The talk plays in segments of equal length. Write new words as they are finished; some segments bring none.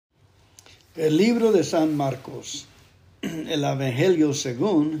El libro de San Marcos, el Evangelio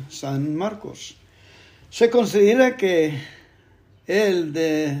según San Marcos. Se considera que el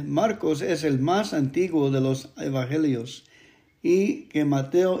de Marcos es el más antiguo de los evangelios y que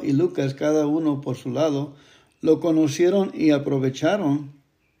Mateo y Lucas, cada uno por su lado, lo conocieron y aprovecharon.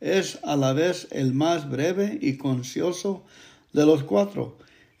 Es a la vez el más breve y concioso de los cuatro.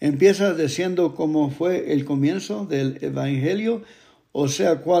 Empieza diciendo cómo fue el comienzo del evangelio, o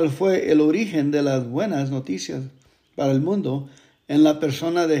sea, cuál fue el origen de las buenas noticias para el mundo en la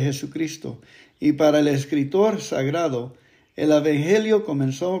persona de Jesucristo. Y para el escritor sagrado, el evangelio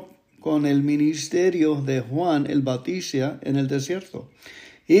comenzó con el ministerio de Juan el Bautista en el desierto,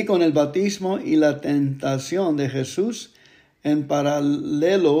 y con el bautismo y la tentación de Jesús. En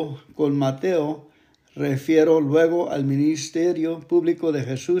paralelo con Mateo, refiero luego al ministerio público de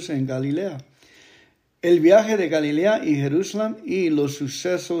Jesús en Galilea, el viaje de Galilea y Jerusalén y los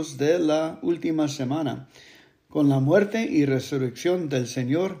sucesos de la última semana, con la muerte y resurrección del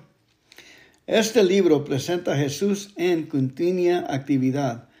Señor. Este libro presenta a Jesús en continua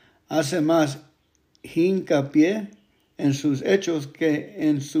actividad. Hace más hincapié en sus hechos que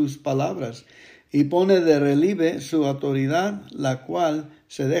en sus palabras y pone de relieve su autoridad, la cual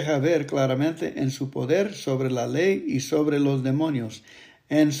se deja ver claramente en su poder sobre la ley y sobre los demonios,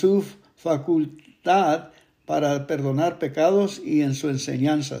 en su facultad para perdonar pecados y en sus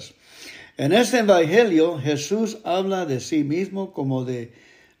enseñanzas. En este evangelio Jesús habla de sí mismo como de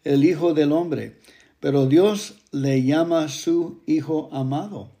el Hijo del Hombre, pero Dios le llama su Hijo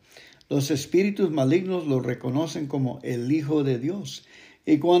amado. Los espíritus malignos lo reconocen como el Hijo de Dios.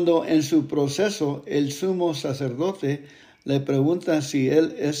 Y cuando en su proceso el sumo sacerdote le pregunta si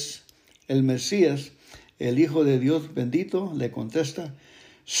él es el Mesías, el Hijo de Dios bendito le contesta: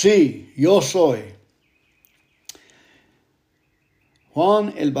 sí, yo soy.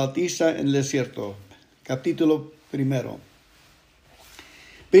 Juan el Bautista en el desierto, capítulo 1.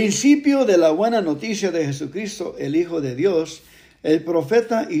 Principio de la buena noticia de Jesucristo, el Hijo de Dios. El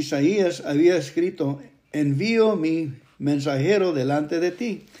profeta Isaías había escrito: envío mi mensajero delante de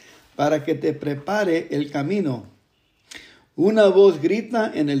ti, para que te prepare el camino. Una voz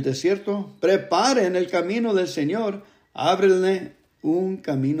grita en el desierto: preparen el camino del Señor, ábrele un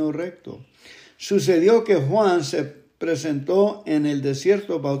camino recto. Sucedió que Juan se presentó en el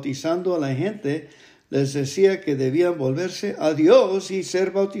desierto bautizando a la gente. Les decía que debían volverse a Dios y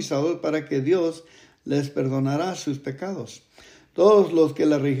ser bautizados para que Dios les perdonará sus pecados. Todos los que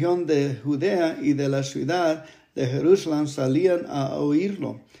la región de Judea y de la ciudad de Jerusalén salían a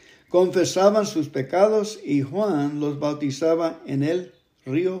oírlo. Confesaban sus pecados y Juan los bautizaba en el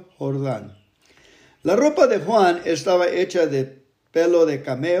río Jordán. La ropa de Juan estaba hecha de pelo de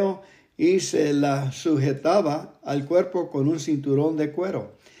cameo y se la sujetaba al cuerpo con un cinturón de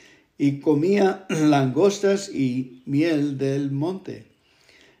cuero, y comía langostas y miel del monte.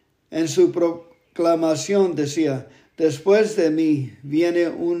 En su proclamación decía: después de mí viene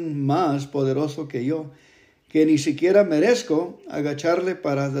un más poderoso que yo, que ni siquiera merezco agacharle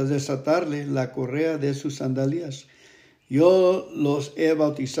para desatarle la correa de sus sandalias. Yo los he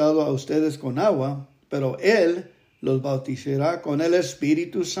bautizado a ustedes con agua, pero él los bautizará con el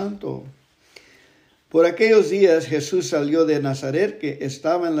Espíritu Santo. Por aquellos días Jesús salió de Nazaret, que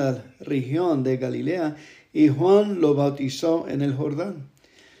estaba en la región de Galilea, y Juan lo bautizó en el Jordán.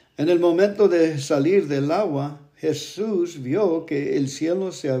 En el momento de salir del agua, Jesús vio que el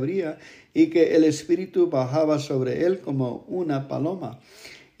cielo se abría y que el Espíritu bajaba sobre él como una paloma.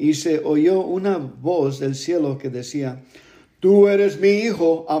 Y se oyó una voz del cielo que decía: tú eres mi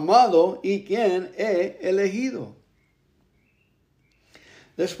Hijo amado, y quien he elegido.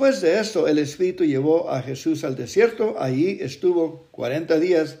 Después de esto, el Espíritu llevó a Jesús al desierto. Allí estuvo 40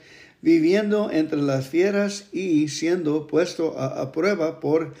 días viviendo entre las fieras y siendo puesto a prueba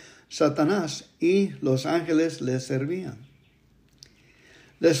por Satanás, y los ángeles le servían.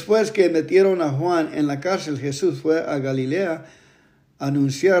 Después que metieron a Juan en la cárcel, Jesús fue a Galilea a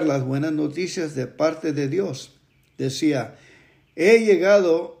anunciar las buenas noticias de parte de Dios. Decía: he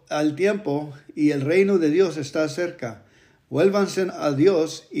llegado al tiempo y el reino de Dios está cerca. Vuélvanse a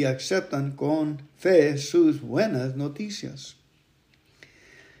Dios y aceptan con fe sus buenas noticias.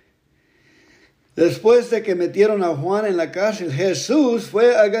 Después de que metieron a Juan en la cárcel, Jesús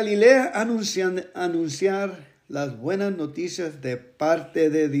fue a Galilea a anunciar las buenas noticias de parte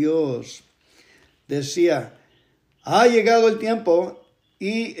de Dios. Decía: ha llegado el tiempo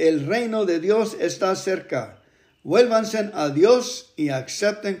y el reino de Dios está cerca. Vuélvanse a Dios y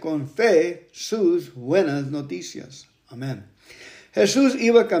acepten con fe sus buenas noticias. Amén. Jesús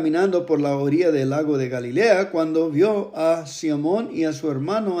iba caminando por la orilla del lago de Galilea cuando vio a Simón y a su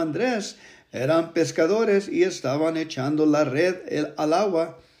hermano Andrés eran pescadores y estaban echando la red al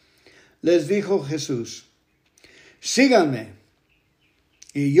agua. Les dijo Jesús: síganme,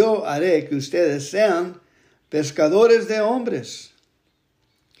 y yo haré que ustedes sean pescadores de hombres.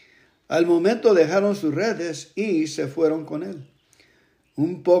 Al momento dejaron sus redes y se fueron con él.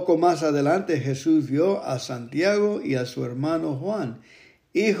 Un poco más adelante Jesús vio a Santiago y a su hermano Juan,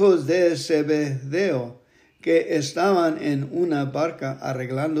 hijos de Zebedeo, que estaban en una barca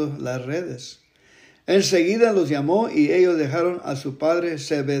arreglando las redes. Enseguida los llamó y ellos dejaron a su padre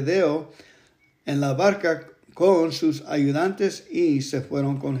Zebedeo en la barca con sus ayudantes y se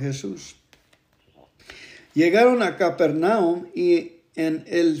fueron con Jesús. Llegaron a Capernaum y en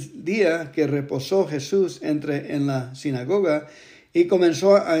el día que reposó Jesús entró en la sinagoga y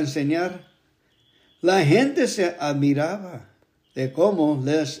comenzó a enseñar. La gente se admiraba de cómo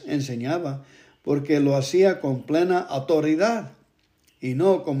les enseñaba, porque lo hacía con plena autoridad y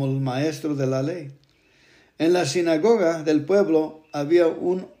no como el maestro de la ley. En la sinagoga del pueblo había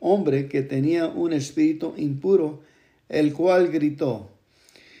un hombre que tenía un espíritu impuro, el cual gritó: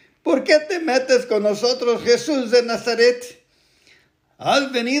 ¿por qué te metes con nosotros, Jesús de Nazaret?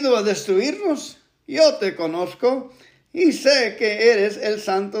 ¿Has venido a destruirnos? Yo te conozco y sé que eres el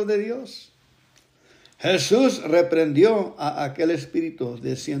Santo de Dios. Jesús reprendió a aquel espíritu,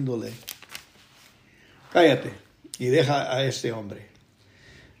 diciéndole: cállate y deja a este hombre.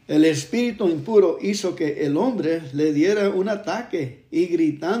 El espíritu impuro hizo que el hombre le diera un ataque y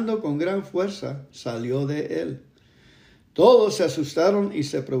gritando con gran fuerza salió de él. Todos se asustaron y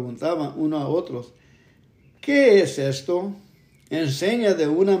se preguntaban uno a otros: ¿qué es esto? Enseña de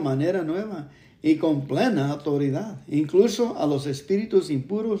una manera nueva y con plena autoridad. Incluso a los espíritus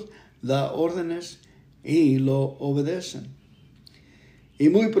impuros da órdenes y lo obedecen. Y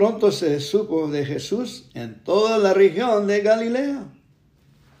muy pronto se supo de Jesús en toda la región de Galilea.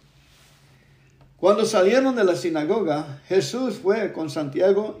 Cuando salieron de la sinagoga, Jesús fue con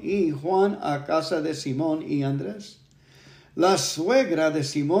Santiago y Juan a casa de Simón y Andrés. La suegra de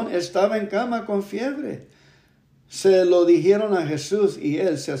Simón estaba en cama con fiebre. Se lo dijeron a Jesús y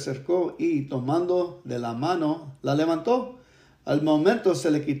él se acercó y tomando de la mano la levantó. Al momento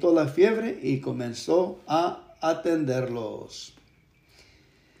se le quitó la fiebre y comenzó a atenderlos.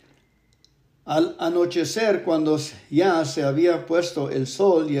 Al anochecer, cuando ya se había puesto el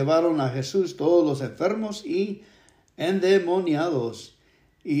sol, llevaron a Jesús todos los enfermos y endemoniados,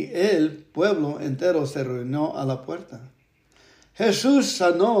 y el pueblo entero se reunió a la puerta. Jesús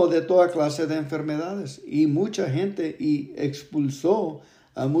sanó de toda clase de enfermedades y mucha gente y expulsó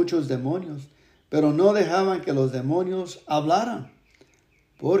a muchos demonios, pero no dejaban que los demonios hablaran,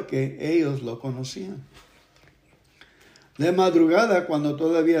 porque ellos lo conocían. De madrugada, cuando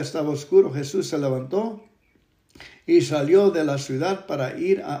todavía estaba oscuro, Jesús se levantó y salió de la ciudad para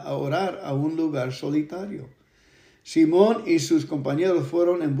ir a orar a un lugar solitario. Simón y sus compañeros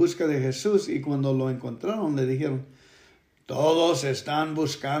fueron en busca de Jesús y cuando lo encontraron le dijeron: todos están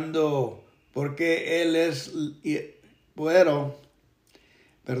buscando porque él es... Pero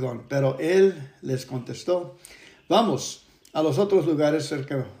él les contestó: vamos a los otros lugares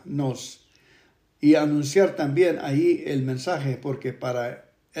cercanos y anunciar también ahí el mensaje, porque para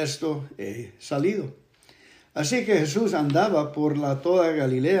esto he salido. Así que Jesús andaba por toda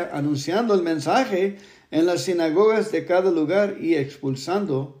Galilea anunciando el mensaje en las sinagogas de cada lugar y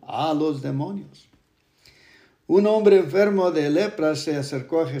expulsando a los demonios. Un hombre enfermo de lepra se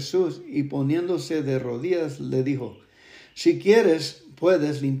acercó a Jesús y poniéndose de rodillas le dijo: si quieres,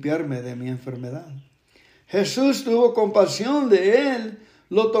 puedes limpiarme de mi enfermedad. Jesús tuvo compasión de él,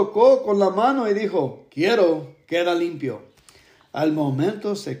 lo tocó con la mano y dijo: quiero, queda limpio. Al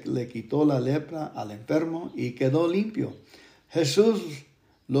momento se le quitó la lepra al enfermo y quedó limpio. Jesús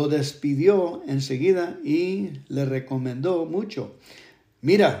lo despidió enseguida y le recomendó mucho: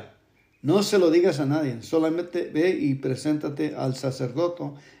 mira, no se lo digas a nadie, solamente ve y preséntate al sacerdote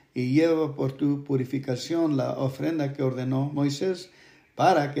y lleva por tu purificación la ofrenda que ordenó Moisés,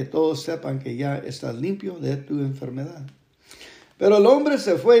 para que todos sepan que ya estás limpio de tu enfermedad. Pero el hombre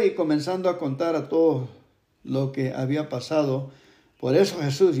se fue y comenzando a contar a todos lo que había pasado. Por eso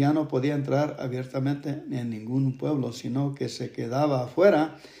Jesús ya no podía entrar abiertamente en ningún pueblo, sino que se quedaba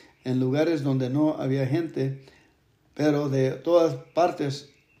afuera en lugares donde no había gente, pero de todas partes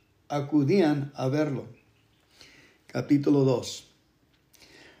acudían a verlo. Capítulo 2.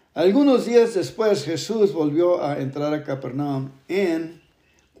 Algunos días después Jesús volvió a entrar a Capernaum.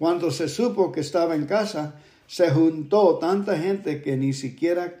 Cuando se supo que estaba en casa, se juntó tanta gente que ni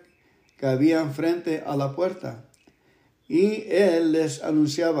siquiera cabían frente a la puerta. Y él les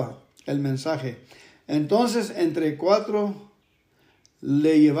anunciaba el mensaje. Entonces, entre 4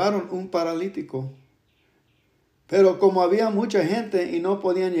 le llevaron un paralítico. Pero como había mucha gente y no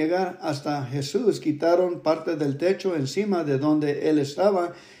podían llegar hasta Jesús, quitaron parte del techo encima de donde él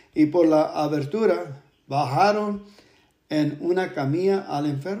estaba y por la abertura bajaron en una camilla al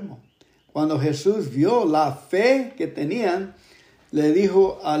enfermo. Cuando Jesús vio la fe que tenían, le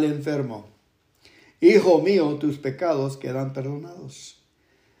dijo al enfermo: Hijo mío, tus pecados quedan perdonados.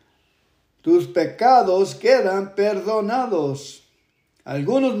 Tus pecados quedan perdonados.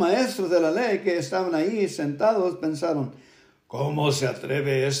 Algunos maestros de la ley que estaban ahí sentados pensaron: ¿cómo se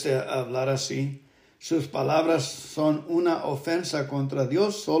atreve a hablar así? Sus palabras son una ofensa contra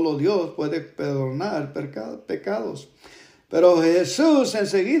Dios. Solo Dios puede perdonar pecados. Pero Jesús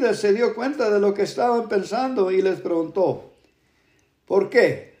enseguida se dio cuenta de lo que estaban pensando y les preguntó: ¿por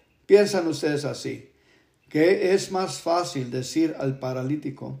qué piensan ustedes así? ¿Qué es más fácil decir al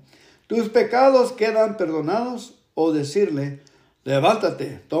paralítico: tus pecados quedan perdonados? O decirle: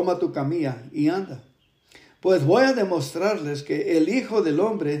 levántate, toma tu camilla y anda. Pues voy a demostrarles que el Hijo del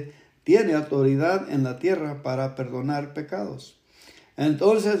Hombre tiene autoridad en la tierra para perdonar pecados.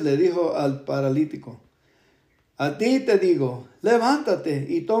 Entonces le dijo al paralítico: a ti te digo, levántate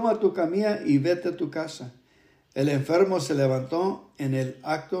y toma tu camilla y vete a tu casa. El enfermo se levantó en el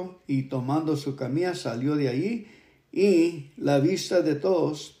acto y tomando su camilla salió de allí, y la vista de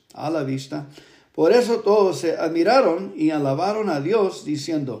todos, a la vista. Por eso todos se admiraron y alabaron a Dios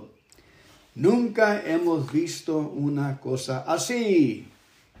diciendo: nunca hemos visto una cosa así.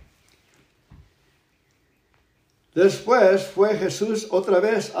 Después fue Jesús otra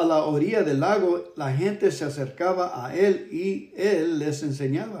vez a la orilla del lago. La gente se acercaba a él y él les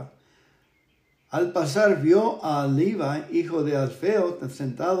enseñaba. Al pasar vio a Levi, hijo de Alfeo,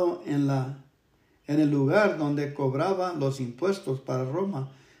 sentado en el lugar donde cobraba los impuestos para Roma.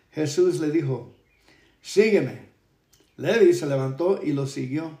 Jesús le dijo: sígueme. Levi se levantó y lo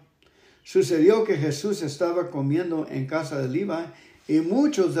siguió. Sucedió que Jesús estaba comiendo en casa de Levi, y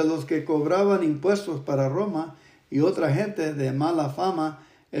muchos de los que cobraban impuestos para Roma y otra gente de mala fama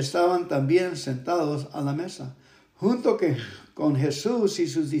estaban también sentados a la mesa, junto con Jesús y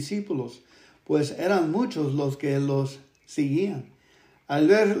sus discípulos, pues eran muchos los que los seguían. Al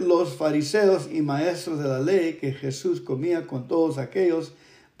ver los fariseos y maestros de la ley que Jesús comía con todos aquellos,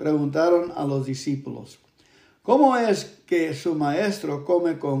 preguntaron a los discípulos: ¿cómo es que su maestro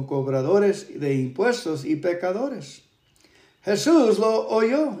come con cobradores de impuestos y pecadores? Jesús lo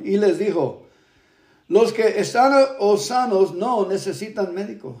oyó y les dijo: los que están sanos no necesitan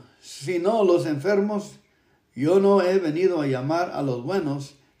médico, sino los enfermos. Yo no he venido a llamar a los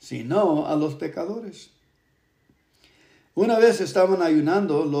buenos, sino a los pecadores. Una vez estaban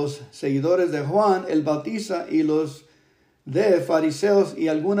ayunando los seguidores de Juan el Bautista y los de fariseos, y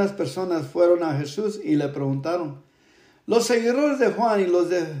algunas personas fueron a Jesús y le preguntaron: los seguidores de Juan y los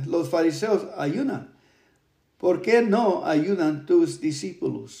de los fariseos ayunan, ¿por qué no ayunan tus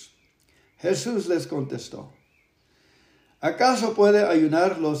discípulos? Jesús les contestó: ¿acaso puede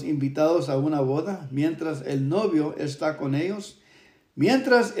ayunar los invitados a una boda mientras el novio está con ellos?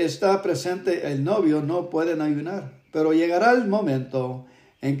 Mientras está presente el novio no pueden ayunar, pero llegará el momento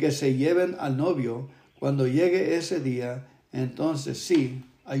en que se lleven al novio. Cuando llegue ese día, entonces sí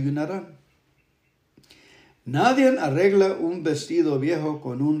ayunarán. Nadie arregla un vestido viejo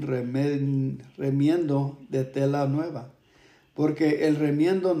con un remiendo de tela nueva, porque el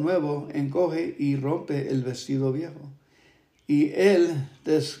remiendo nuevo encoge y rompe el vestido viejo, y el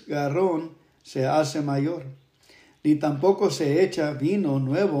desgarrón se hace mayor. Ni tampoco se echa vino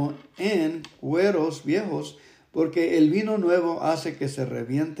nuevo en cueros viejos, porque el vino nuevo hace que se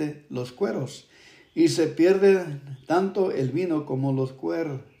reviente los cueros, y se pierde tanto el vino como los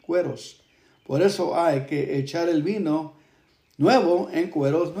cueros. Por eso hay que echar el vino nuevo en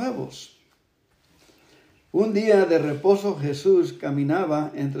cueros nuevos. Un día de reposo Jesús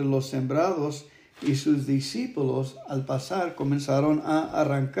caminaba entre los sembrados, y sus discípulos al pasar comenzaron a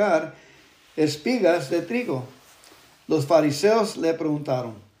arrancar espigas de trigo. Los fariseos le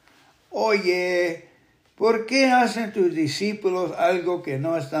preguntaron: oye, ¿por qué hacen tus discípulos algo que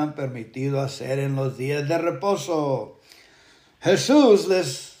no están permitidos hacer en los días de reposo? Jesús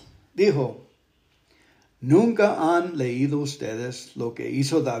les dijo: ¿nunca han leído ustedes lo que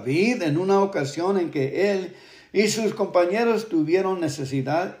hizo David en una ocasión en que él y sus compañeros tuvieron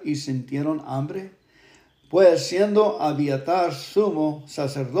necesidad y sintieron hambre? Pues siendo Abiatar sumo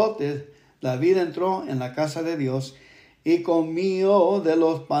sacerdote, David entró en la casa de Dios y comió de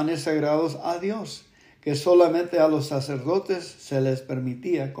los panes sagrados a Dios, que solamente a los sacerdotes se les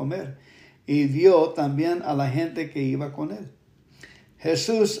permitía comer, y dio también a la gente que iba con él.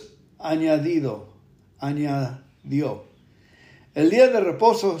 Jesús añadió: El día de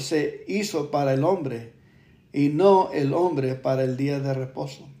reposo se hizo para el hombre, y no el hombre para el día de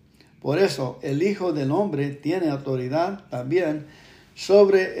reposo. Por eso el Hijo del Hombre tiene autoridad también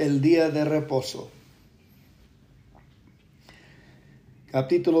sobre el día de reposo.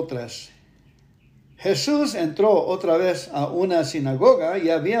 Capítulo 3. Jesús entró otra vez a una sinagoga y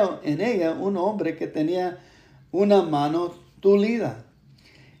había en ella un hombre que tenía una mano tulida.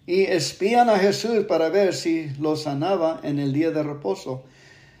 Y espían a Jesús para ver si lo sanaba en el día de reposo,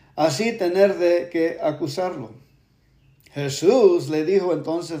 así tener de que acusarlo. Jesús le dijo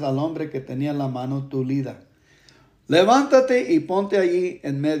entonces al hombre que tenía la mano tulida: levántate y ponte allí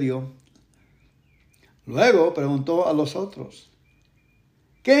en medio. Luego preguntó a los otros: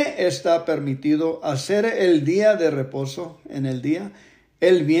 ¿qué está permitido hacer el día de reposo en el día?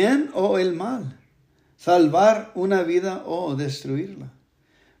 ¿El bien o el mal? ¿Salvar una vida o destruirla?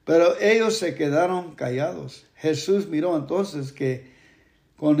 Pero ellos se quedaron callados. Jesús miró entonces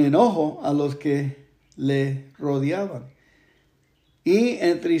con enojo a los que le rodeaban, y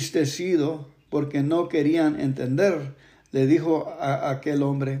entristecido porque no querían entender, le dijo a aquel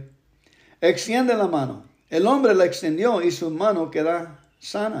hombre: extiende la mano. El hombre la extendió y su mano quedó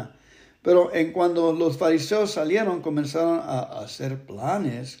sana. Pero en cuando los fariseos salieron, comenzaron a hacer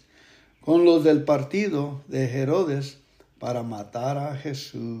planes con los del partido de Herodes para matar a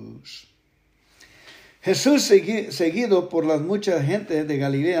Jesús. Jesús, seguido por la mucha gente de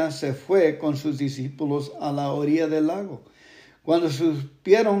Galilea, se fue con sus discípulos a la orilla del lago. Cuando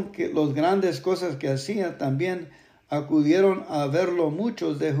supieron que las grandes cosas que hacía, también acudieron a verlo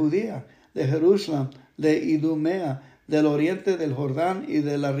muchos de Judea, de Jerusalén, de Idumea, del oriente del Jordán y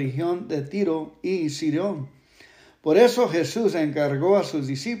de la región de Tiro y Sidón. Por eso Jesús encargó a sus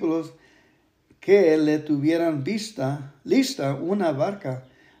discípulos que le tuvieran lista una barca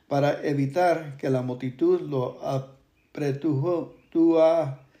para evitar que la multitud lo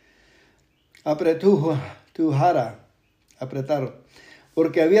apretara,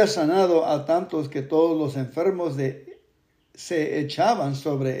 porque había sanado a tantos que todos los enfermos se echaban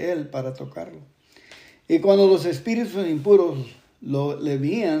sobre él para tocarlo. Y cuando los espíritus impuros le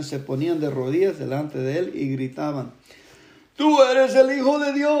veían, se ponían de rodillas delante de él y gritaban: ¡tú eres el Hijo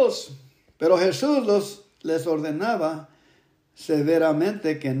de Dios! Pero Jesús les ordenaba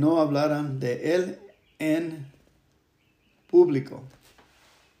severamente que no hablaran de él en público.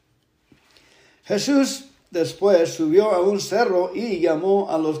 Jesús después subió a un cerro y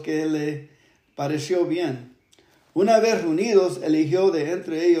llamó a los que le pareció bien. Una vez reunidos, eligió de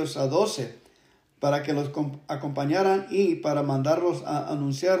entre ellos a 12 para que los acompañaran y para mandarlos a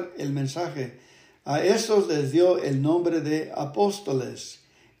anunciar el mensaje. A estos les dio el nombre de apóstoles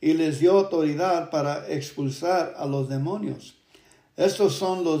y les dio autoridad para expulsar a los demonios. Estos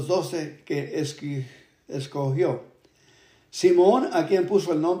son los 12 que escogió: Simón, a quien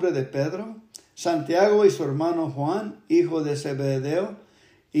puso el nombre de Pedro; Santiago y su hermano Juan, hijo de Zebedeo,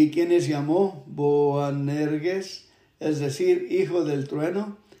 y quienes llamó Boanerges, es decir, hijo del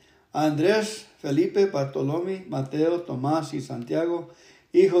trueno; Andrés, Felipe, Bartolomé, Mateo, Tomás y Santiago,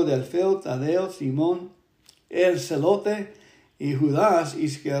 hijo de Alfeo, Tadeo, Simón, el celote, y Judas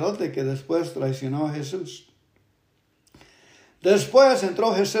Iscariote, que después traicionó a Jesús. Después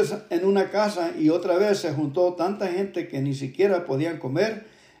entró Jesús en una casa y otra vez se juntó tanta gente que ni siquiera podían comer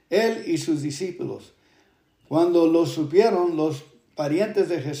él y sus discípulos. Cuando lo supieron, los parientes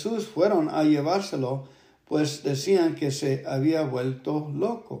de Jesús fueron a llevárselo, pues decían que se había vuelto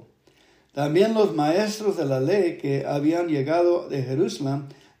loco. También los maestros de la ley que habían llegado de Jerusalén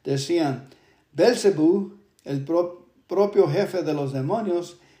decían: Belzebú, el propio jefe de los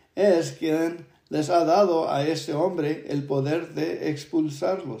demonios, es quien les ha dado a este hombre el poder de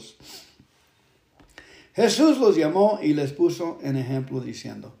expulsarlos. Jesús los llamó y les puso en ejemplo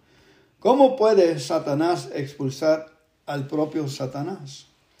diciendo: ¿cómo puede Satanás expulsar al propio Satanás?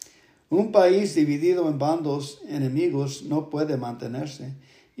 Un país dividido en bandos enemigos no puede mantenerse,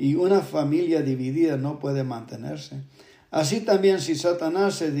 y una familia dividida no puede mantenerse. Así también, si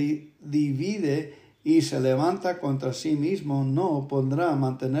Satanás se divide y se levanta contra sí mismo, no podrá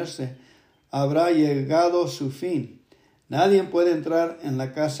mantenerse. Habrá llegado su fin. Nadie puede entrar en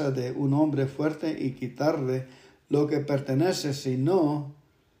la casa de un hombre fuerte y quitarle lo que pertenece si no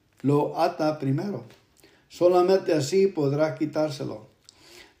lo ata primero. Solamente así podrá quitárselo.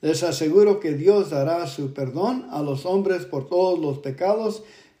 Les aseguro que Dios dará su perdón a los hombres por todos los pecados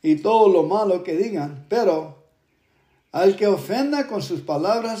y todo lo malo que digan, pero al que ofenda con sus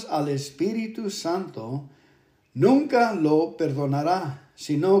palabras al Espíritu Santo, nunca lo perdonará,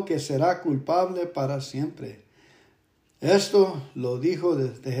 sino que será culpable para siempre. Esto lo dijo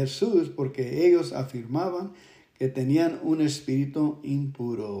de Jesús porque ellos afirmaban que tenían un espíritu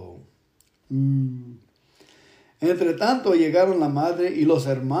impuro. Entre tanto llegaron la madre y los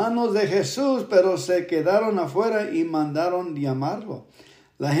hermanos de Jesús, pero se quedaron afuera y mandaron llamarlo.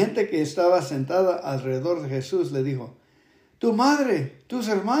 La gente que estaba sentada alrededor de Jesús le dijo: tu madre, tus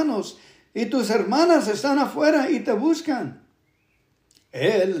hermanos y tus hermanas están afuera y te buscan.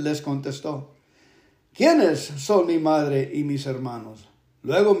 Él les contestó: ¿quiénes son mi madre y mis hermanos?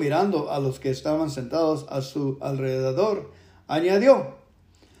 Luego, mirando a los que estaban sentados a su alrededor, añadió: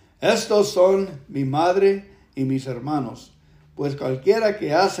 estos son mi madre y mis hermanos, pues cualquiera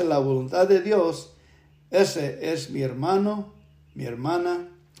que hace la voluntad de Dios, ese es mi hermano, mi hermana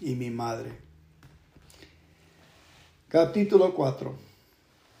y mi madre. Capítulo 4.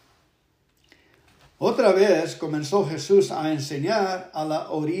 Otra vez comenzó Jesús a enseñar a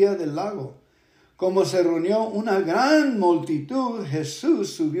la orilla del lago. Como se reunió una gran multitud,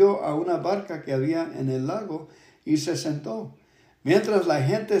 Jesús subió a una barca que había en el lago y se sentó, mientras la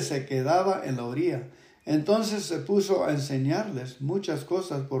gente se quedaba en la orilla. Entonces se puso a enseñarles muchas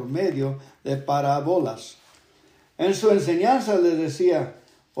cosas por medio de parábolas. En su enseñanza les decía: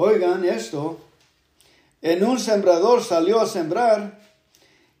 oigan esto, en un sembrador salió a sembrar,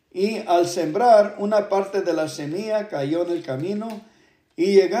 y al sembrar una parte de la semilla cayó en el camino,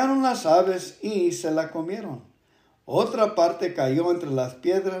 y llegaron las aves y se la comieron. Otra parte cayó entre las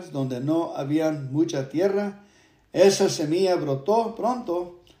piedras donde no había mucha tierra. Esa semilla brotó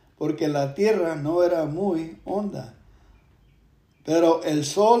pronto porque la tierra no era muy honda. Pero el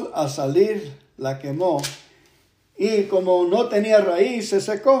sol al salir la quemó y como no tenía raíz se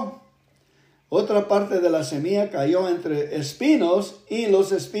secó. Otra parte de la semilla cayó entre espinos y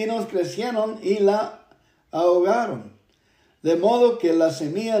los espinos crecieron y la ahogaron. De modo que la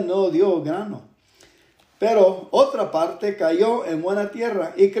semilla no dio grano. Pero otra parte cayó en buena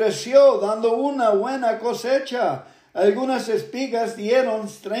tierra y creció dando una buena cosecha. Algunas espigas dieron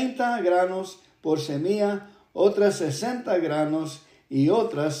 30 granos por semilla, otras 60 granos y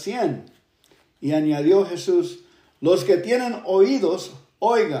otras 100. Y añadió Jesús: los que tienen oídos,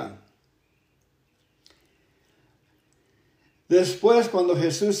 oigan. Después, cuando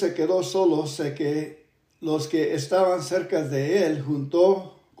Jesús se quedó solo, sé que los que estaban cerca de él,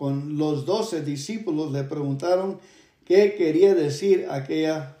 junto con los 12 discípulos, le preguntaron qué quería decir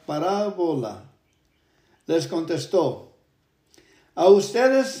aquella parábola. Les contestó: a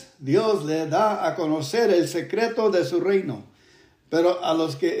ustedes Dios le da a conocer el secreto de su reino, pero a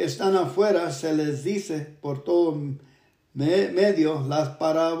los que están afuera se les dice por todo medio las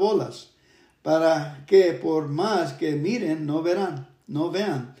parábolas, para que por más que miren no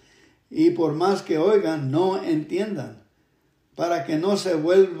vean, y por más que oigan no entiendan, para que no se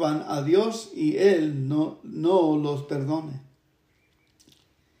vuelvan a Dios y Él no los perdone.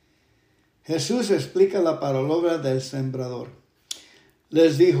 Jesús explica la parábola del sembrador.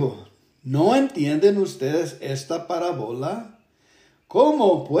 Les dijo: ¿no entienden ustedes esta parábola?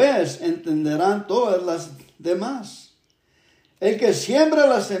 ¿Cómo pues entenderán todas las demás? El que siembra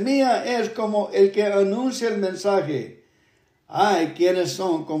la semilla es como el que anuncia el mensaje. Hay quienes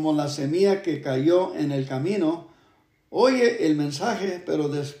son como la semilla que cayó en el camino. Oye el mensaje, pero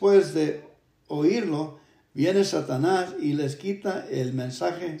después de oírlo, viene Satanás y les quita el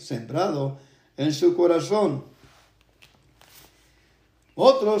mensaje sembrado en su corazón.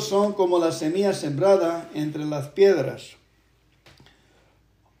 Otros son como la semilla sembrada entre las piedras.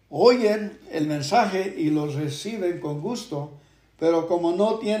 Oyen el mensaje y los reciben con gusto, pero como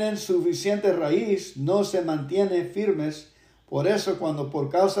no tienen suficiente raíz, no se mantienen firmes. Por eso, cuando por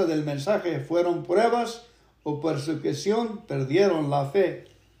causa del mensaje fueron pruebas o persecución, perdieron la fe.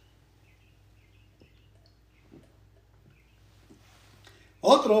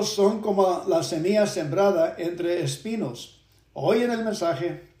 Otros son como la semilla sembrada entre espinos. Oyen el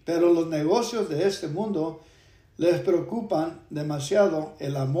mensaje, pero los negocios de este mundo les preocupan demasiado.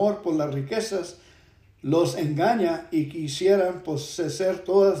 El amor por las riquezas los engaña y quisieran poseer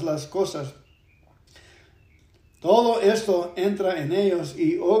todas las cosas. Todo esto entra en ellos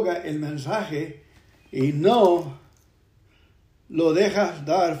y ahoga el mensaje y no lo deja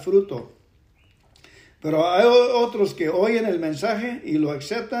dar fruto. Pero hay otros que oyen el mensaje y lo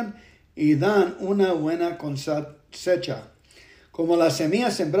aceptan y dan una buena cosecha, como la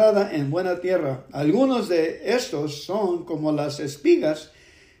semilla sembrada en buena tierra. Algunos de estos son como las espigas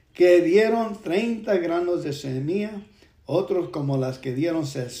que dieron 30 granos de semilla, otros como las que dieron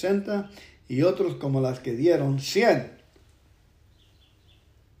 60 y otros como las que dieron 100.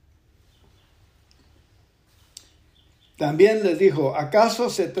 También les dijo: ¿acaso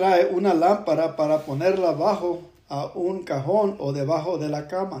se trae una lámpara para ponerla bajo a un cajón o debajo de la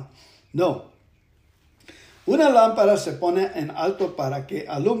cama? No. Una lámpara se pone en alto para que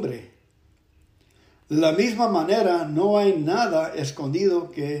alumbre. De la misma manera, no hay nada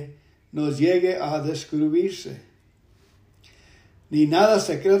escondido que nos llegue a descubrirse, ni nada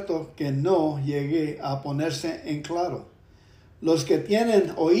secreto que no llegue a ponerse en claro. Los que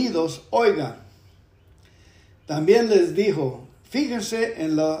tienen oídos, oigan. También les dijo, fíjense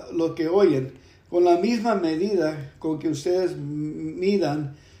en lo que oyen. Con la misma medida con que ustedes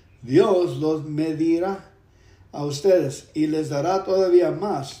midan, Dios los medirá a ustedes y les dará todavía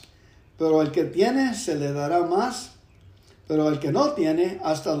más. Pero al que tiene se le dará más, pero al que no tiene,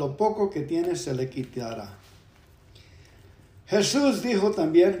 hasta lo poco que tiene se le quitará. Jesús dijo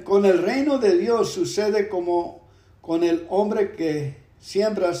también, con el reino de Dios sucede como con el hombre que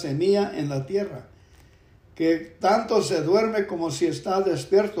siembra semilla en la tierra, que tanto se duerme como si está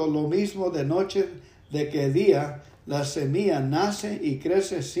despierto, lo mismo de noche de que día, la semilla nace y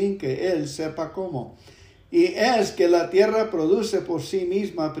crece sin que él sepa cómo. Y es que la tierra produce por sí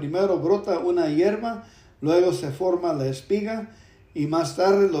misma, primero brota una hierba, luego se forma la espiga, y más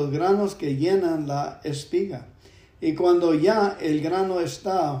tarde los granos que llenan la espiga. Y cuando ya el grano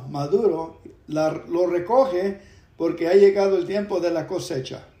está maduro, lo recoge porque ha llegado el tiempo de la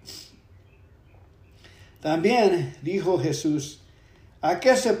cosecha. También dijo Jesús, ¿a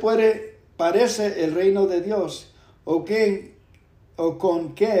qué se parece el reino de Dios? ¿O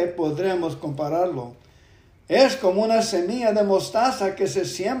con qué podremos compararlo? Es como una semilla de mostaza que se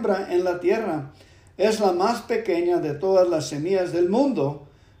siembra en la tierra. Es la más pequeña de todas las semillas del mundo,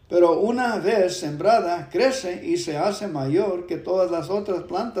 pero una vez sembrada, crece y se hace mayor que todas las otras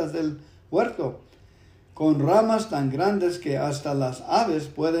plantas del huerto, con ramas tan grandes que hasta las aves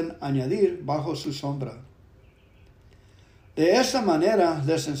pueden añadir bajo su sombra. De esa manera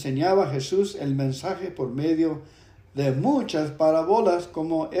les enseñaba Jesús el mensaje por medio de muchas parábolas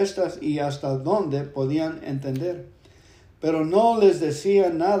como estas y hasta donde podían entender. Pero no les decía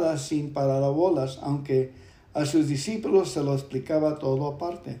nada sin parábolas, aunque a sus discípulos se lo explicaba todo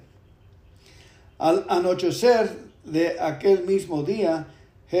aparte. Al anochecer de aquel mismo día,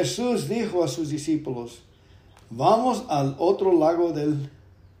 Jesús dijo a sus discípulos, vamos al otro lado del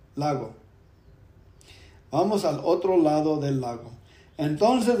lago. Vamos al otro lado del lago.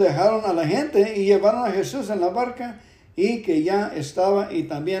 Entonces dejaron a la gente y llevaron a Jesús en la barca, y que ya estaba, y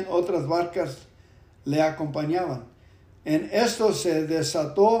también otras barcas le acompañaban. En esto se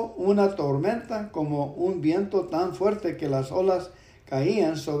desató una tormenta, como un viento tan fuerte que las olas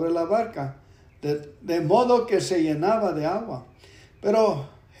caían sobre la barca, de modo que se llenaba de agua. Pero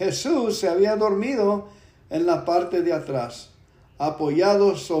Jesús se había dormido en la parte de atrás,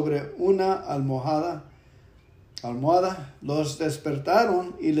 apoyado sobre una almohada. Los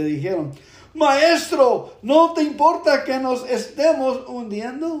despertaron y le dijeron, Maestro, ¿no te importa que nos estemos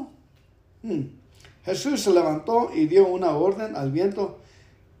hundiendo? Jesús se levantó y dio una orden al viento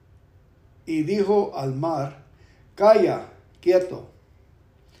y dijo al mar, calla, quieto.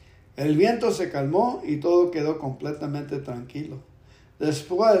 El viento se calmó y todo quedó completamente tranquilo.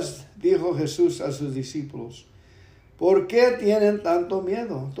 Después dijo Jesús a sus discípulos, ¿por qué tienen tanto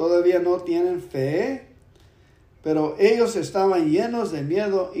miedo? ¿Todavía no tienen fe? Pero ellos estaban llenos de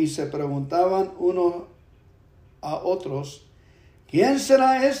miedo y se preguntaban unos a otros, ¿quién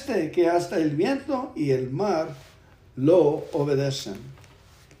será este que hasta el viento y el mar lo obedecen?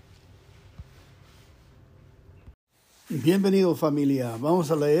 Bienvenido, familia.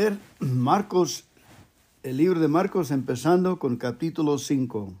 Vamos a leer Marcos, el libro de Marcos, empezando con capítulo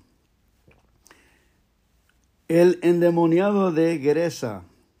 5. El endemoniado de Gerasa.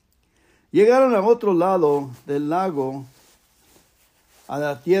 Llegaron a otro lado del lago, a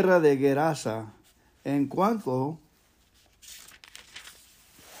la tierra de Gerasa. En cuanto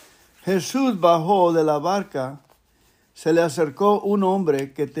Jesús bajó de la barca, se le acercó un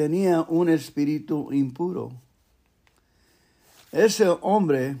hombre que tenía un espíritu impuro. Ese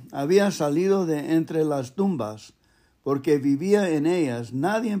hombre había salido de entre las tumbas, porque vivía en ellas.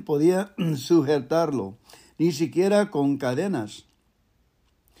 Nadie podía sujetarlo, ni siquiera con cadenas.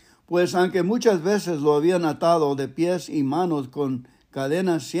 Pues aunque muchas veces lo habían atado de pies y manos con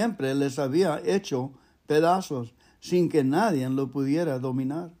cadenas, siempre les había hecho pedazos, sin que nadie lo pudiera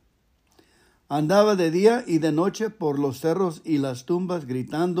dominar. Andaba de día y de noche por los cerros y las tumbas,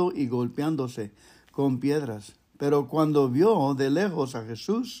 gritando y golpeándose con piedras. Pero cuando vio de lejos a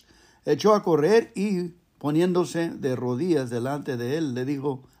Jesús, echó a correr y, poniéndose de rodillas delante de él, le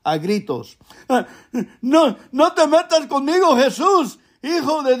dijo a gritos, no te metas conmigo, Jesús,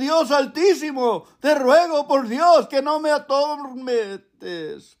 Hijo de Dios Altísimo, te ruego por Dios que no me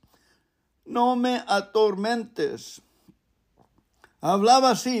atormentes.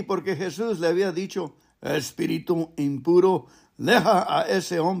 Hablaba así porque Jesús le había dicho espíritu impuro, deja a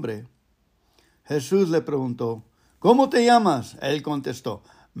ese hombre. Jesús le preguntó, ¿cómo te llamas? Él contestó,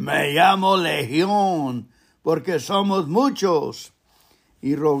 me llamo Legión, porque somos muchos.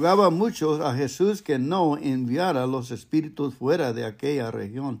 Y rogaba mucho a Jesús que no enviara los espíritus fuera de aquella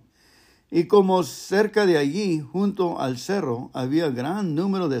región. Y como cerca de allí, junto al cerro, había gran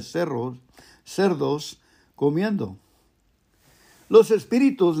número de cerdos comiendo. Los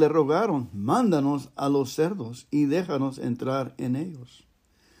espíritus le rogaron, mándanos a los cerdos y déjanos entrar en ellos.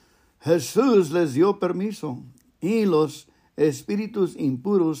 Jesús les dio permiso, y los espíritus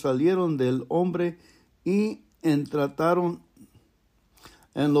impuros salieron del hombre y entraron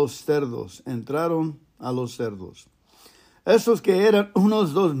a los cerdos. Esos que eran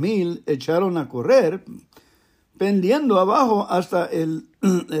unos 2,000 echaron a correr, pendiendo abajo hasta el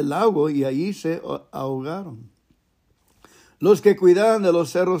lago, y allí se ahogaron. Los que cuidaban de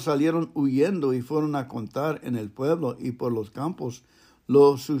los cerdos salieron huyendo y fueron a contar en el pueblo y por los campos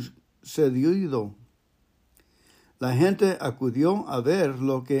lo sucedido. La gente acudió a ver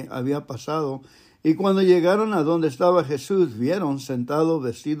lo que había pasado, y cuando llegaron a donde estaba Jesús, vieron sentado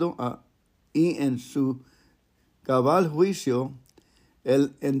vestido y en su cabal juicio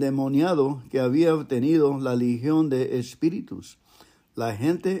el endemoniado que había obtenido la legión de espíritus. La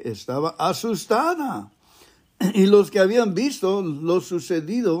gente estaba asustada, y los que habían visto lo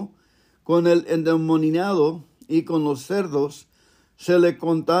sucedido con el endemoniado y con los cerdos, se le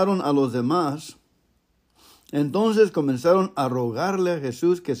contaron a los demás. Entonces comenzaron a rogarle a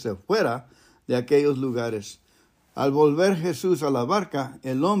Jesús que se fuera de aquellos lugares. Al volver Jesús a la barca,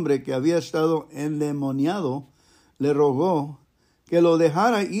 el hombre que había estado endemoniado le rogó que lo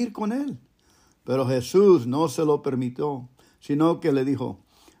dejara ir con él. Pero Jesús no se lo permitió, sino que le dijo,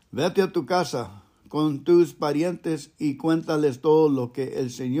 vete a tu casa con tus parientes y cuéntales todo lo que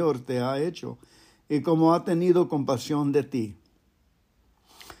el Señor te ha hecho y cómo ha tenido compasión de ti.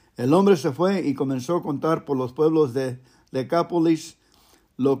 El hombre se fue y comenzó a contar por los pueblos de Decápolis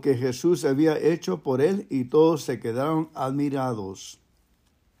lo que Jesús había hecho por él, y todos se quedaron admirados.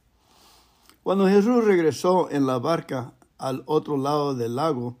 Cuando Jesús regresó en la barca al otro lado del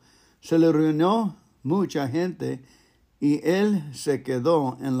lago, se le reunió mucha gente y él se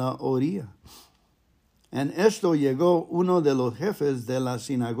quedó en la orilla. En esto llegó uno de los jefes de la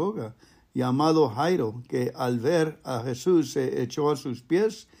sinagoga, llamado Jairo, que al ver a Jesús se echó a sus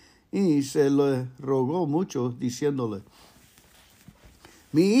pies y se le rogó mucho, diciéndole,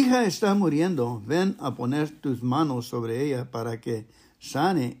 mi hija está muriendo, ven a poner tus manos sobre ella para que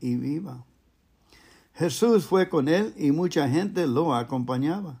sane y viva. Jesús fue con él y mucha gente lo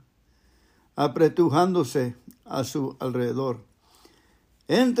acompañaba, apretujándose a su alrededor.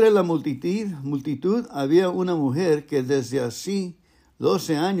 Entre la multitud había una mujer que desde así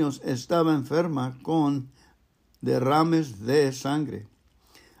 12 años estaba enferma con derrames de sangre.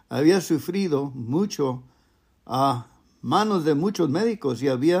 Había sufrido mucho a manos de muchos médicos y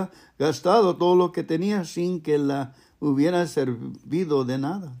había gastado todo lo que tenía sin que la hubiera servido de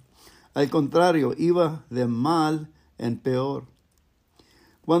nada. Al contrario, iba de mal en peor.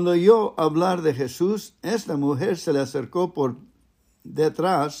 Cuando oyó hablar de Jesús, esta mujer se le acercó por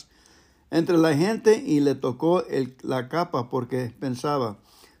detrás entre la gente y le tocó la capa, porque pensaba,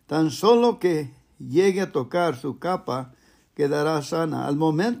 tan solo que llegue a tocar su capa, quedará sana. Al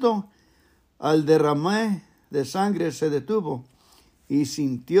momento, al derramar de sangre se detuvo y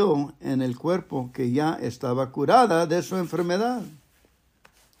sintió en el cuerpo que ya estaba curada de su enfermedad.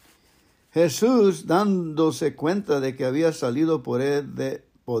 Jesús, dándose cuenta de que había salido poder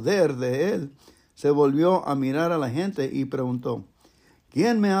de él, se volvió a mirar a la gente y preguntó,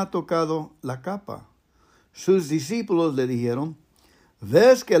 ¿quién me ha tocado la capa? Sus discípulos le dijeron,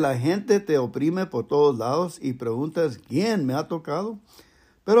 ¿ves que la gente te oprime por todos lados y preguntas, ¿quién me ha tocado?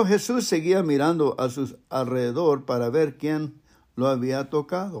 Pero Jesús seguía mirando a su alrededor para ver quién lo había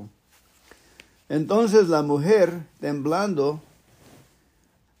tocado. Entonces la mujer, temblando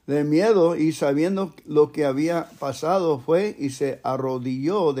de miedo y sabiendo lo que había pasado, fue y se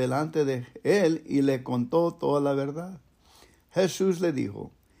arrodilló delante de él y le contó toda la verdad. Jesús le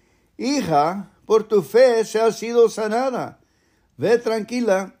dijo, hija, por tu fe se ha sido sanada. Ve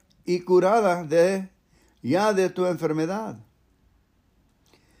tranquila y curada ya de tu enfermedad.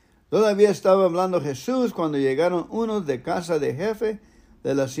 Todavía estaba hablando Jesús cuando llegaron unos de casa de jefe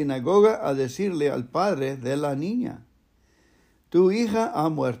de la sinagoga a decirle al padre de la niña, tu hija ha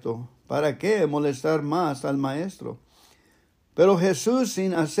muerto, ¿para qué molestar más al maestro? Pero Jesús,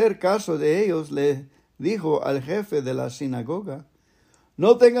 sin hacer caso de ellos, le dijo al jefe de la sinagoga,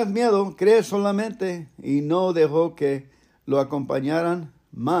 no tengas miedo, cree solamente, y no dejó que lo acompañaran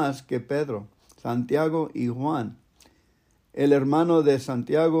más que Pedro. Santiago y Juan, el hermano de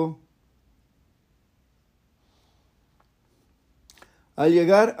Santiago. Al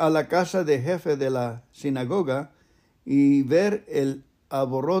llegar a la casa del jefe de la sinagoga y ver el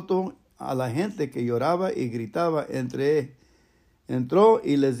alboroto a la gente que lloraba y gritaba entró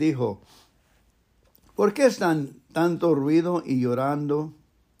y les dijo: ¿por qué están tanto ruido y llorando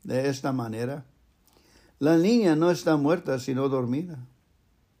de esta manera? La niña no está muerta, sino dormida.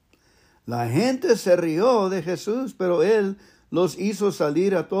 La gente se rió de Jesús, pero él los hizo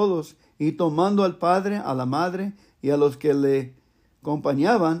salir a todos, y tomando al padre, a la madre y a los que le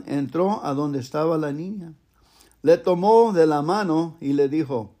acompañaban, entró a donde estaba la niña. Le tomó de la mano y le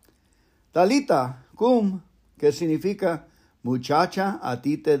dijo: Talita cum, que significa: muchacha, a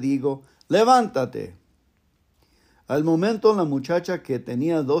ti te digo, levántate. Al momento la muchacha, que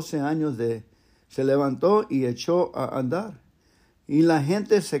tenía 12 años se levantó y echó a andar, y la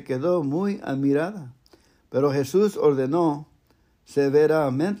gente se quedó muy admirada. Pero Jesús ordenó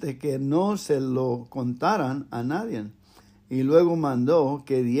severamente que no se lo contaran a nadie, y luego mandó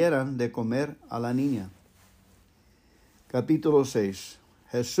que dieran de comer a la niña. Capítulo 6.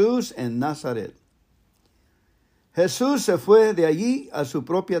 Jesús en Nazaret. Jesús se fue de allí a su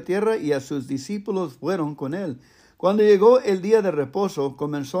propia tierra, y a sus discípulos fueron con él. Cuando llegó el día de reposo,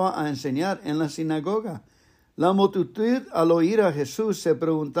 comenzó a enseñar en la sinagoga. La multitud, al oír a Jesús, se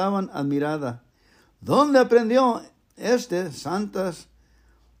preguntaban admirada: ¿dónde aprendió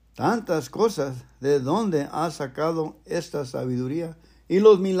tantas cosas? ¿De dónde ha sacado esta sabiduría y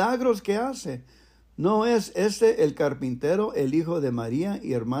los milagros que hace? ¿No es este el carpintero, el hijo de María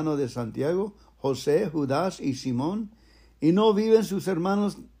y hermano de Santiago, José, Judas y Simón? ¿Y no viven sus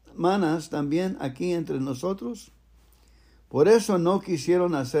hermanas también aquí entre nosotros? Por eso no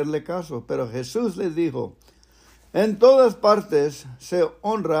quisieron hacerle caso. Pero Jesús les dijo: en todas partes se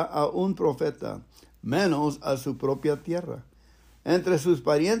honra a un profeta, menos a su propia tierra, entre sus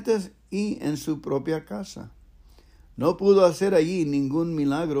parientes y en su propia casa. No pudo hacer allí ningún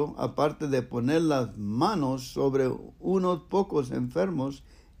milagro, aparte de poner las manos sobre unos pocos enfermos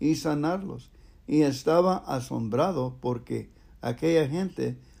y sanarlos. Y estaba asombrado porque aquella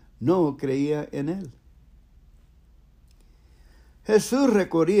gente no creía en él. Jesús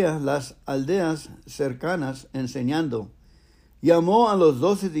recorría las aldeas cercanas enseñando. Llamó a los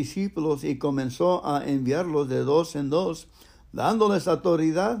 12 discípulos y comenzó a enviarlos de 2 en 2, dándoles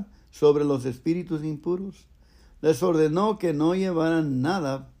autoridad sobre los espíritus impuros. Les ordenó que no llevaran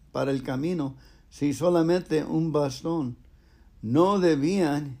nada para el camino, sino solamente un bastón. No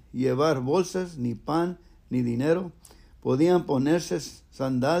debían llevar bolsas, ni pan, ni dinero. Podían ponerse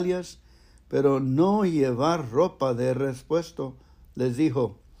sandalias, pero no llevar ropa de repuesto. Les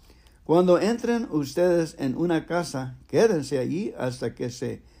dijo: cuando entren ustedes en una casa, quédense allí hasta que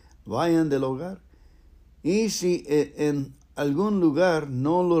se vayan del hogar. Y si en algún lugar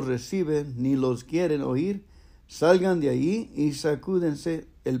no los reciben ni los quieren oír, salgan de allí y sacúdense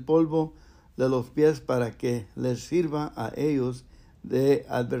el polvo de los pies para que les sirva a ellos de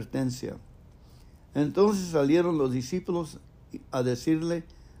advertencia. Entonces salieron los discípulos a decirle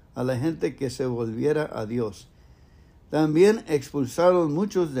a la gente que se volviera a Dios. También expulsaron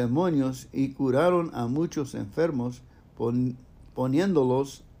muchos demonios y curaron a muchos enfermos,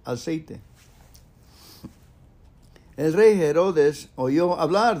 poniéndolos aceite. El rey Herodes oyó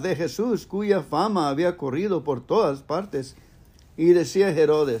hablar de Jesús, cuya fama había corrido por todas partes, y decía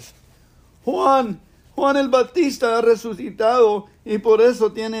Herodes: Juan el Bautista ha resucitado, y por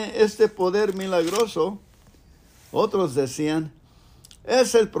eso tiene este poder milagroso. Otros decían: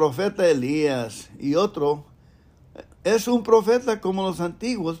 es el profeta Elías, y otro: es un profeta como los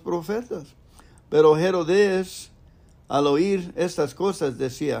antiguos profetas. Pero Herodes, al oír estas cosas,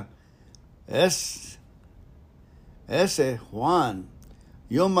 decía: ese Juan,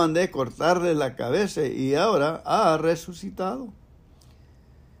 yo mandé cortarle la cabeza y ahora ha resucitado.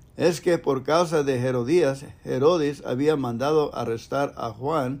 Es que por causa de Herodes había mandado arrestar a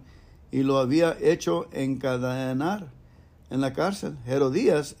Juan y lo había hecho encadenar en la cárcel.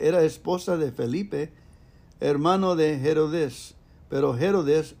 Herodías era esposa de Felipe, hermano de Herodes, pero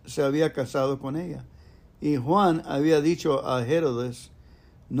Herodes se había casado con ella. Y Juan había dicho a Herodes: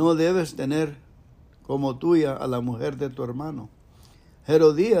 no debes tener como tuya a la mujer de tu hermano.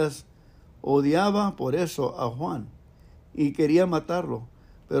 Herodías odiaba por eso a Juan y quería matarlo,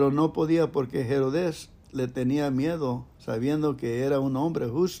 pero no podía porque Herodes le tenía miedo, sabiendo que era un hombre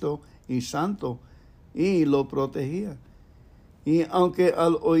justo y santo, y lo protegía. Y aunque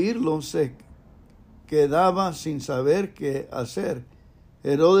al oírlo se quedaba sin saber qué hacer,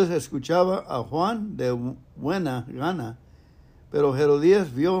 Herodes escuchaba a Juan de buena gana, Pero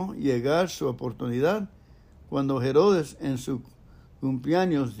Herodías vio llegar su oportunidad cuando Herodes en su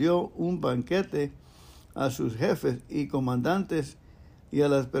cumpleaños dio un banquete a sus jefes y comandantes y a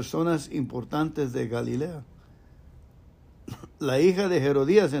las personas importantes de Galilea. La hija de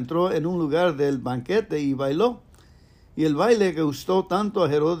Herodías entró en un lugar del banquete y bailó. Y el baile gustó tanto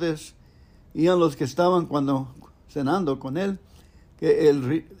a Herodes y a los que estaban cenando con él, que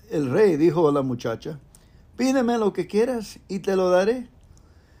el rey dijo a la muchacha: pídeme lo que quieras y te lo daré.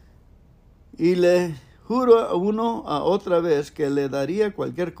 Y le juró a otra vez que le daría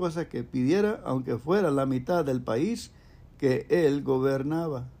cualquier cosa que pidiera, aunque fuera la mitad del país que él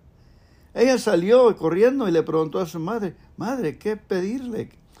gobernaba. Ella salió corriendo y le preguntó a su madre: Madre, ¿qué pedirle?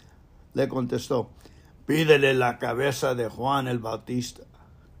 Le contestó: pídele la cabeza de Juan el Bautista.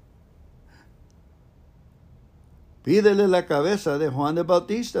 Pídele la cabeza de Juan el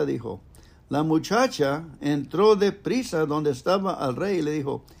Bautista, dijo. La muchacha entró deprisa donde estaba el rey y le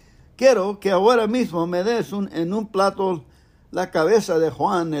dijo: quiero que ahora mismo me des en un plato la cabeza de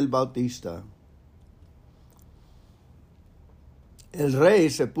Juan el Bautista. El rey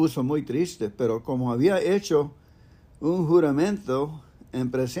se puso muy triste, pero como había hecho un juramento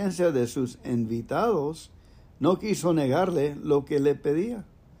en presencia de sus invitados, no quiso negarle lo que le pedía.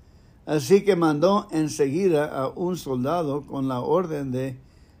 Así que mandó enseguida a un soldado con la orden de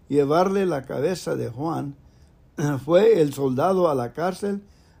llevarle la cabeza de Juan. Fue el soldado a la cárcel,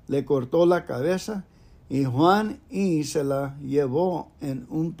 le cortó la cabeza y se la llevó en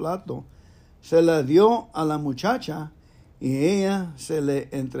un plato. Se la dio a la muchacha y ella se le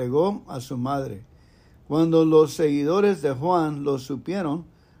entregó a su madre. Cuando los seguidores de Juan lo supieron,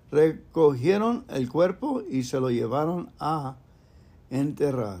 recogieron el cuerpo y se lo llevaron a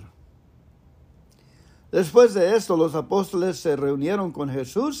enterrar. Después de esto, los apóstoles se reunieron con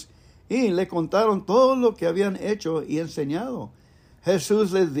Jesús y le contaron todo lo que habían hecho y enseñado.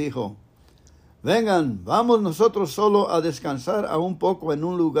 Jesús les dijo: vengan, vamos nosotros solo a descansar a un poco en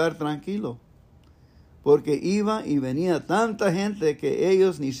un lugar tranquilo. Porque iba y venía tanta gente que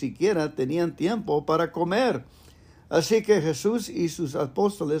ellos ni siquiera tenían tiempo para comer. Así que Jesús y sus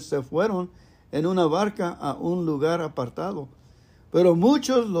apóstoles se fueron en una barca a un lugar apartado. Pero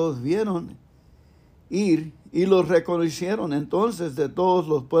muchos los vieron ir y los reconocieron entonces de todos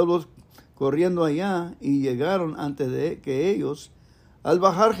los pueblos corriendo allá y llegaron antes de que ellos. Al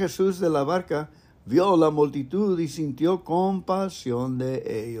bajar Jesús de la barca, vio la multitud y sintió compasión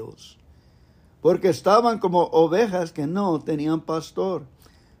de ellos, porque estaban como ovejas que no tenían pastor,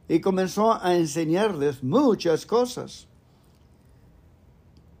 y comenzó a enseñarles muchas cosas.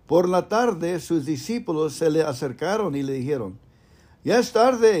 Por la tarde sus discípulos se le acercaron y le dijeron: ya es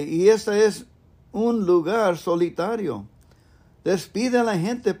tarde y este es un lugar solitario. Despide a la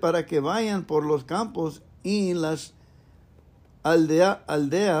gente para que vayan por los campos y las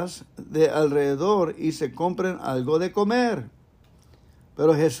aldeas de alrededor y se compren algo de comer.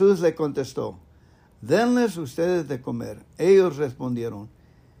 Pero Jesús le contestó: denles ustedes de comer. Ellos respondieron: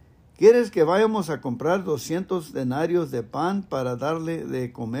 ¿quieres que vayamos a comprar 200 denarios de pan para darle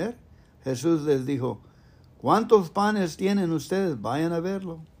de comer? Jesús les dijo: ¿cuántos panes tienen ustedes? Vayan a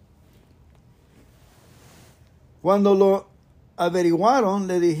verlo. Cuando lo averiguaron,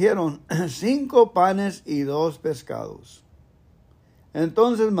 le dijeron: 5 panes y 2 pescados.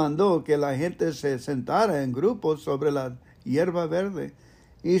 Entonces mandó que la gente se sentara en grupos sobre la hierba verde,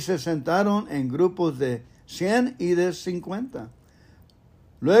 y se sentaron en grupos de 100 y de 50.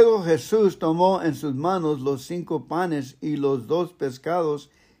 Luego Jesús tomó en sus manos los 5 panes y los 2 pescados,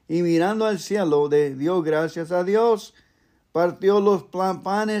 y mirando al cielo dio gracias a Dios, partió los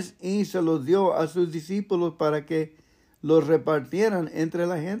panes y se los dio a sus discípulos para que los repartieran entre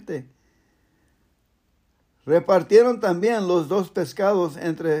la gente. Repartieron también los 2 pescados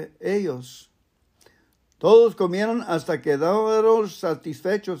entre ellos. Todos comieron hasta quedaron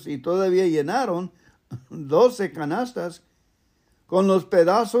satisfechos y todavía llenaron 12 canastas con los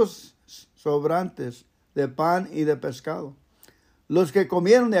pedazos sobrantes de pan y de pescado. Los que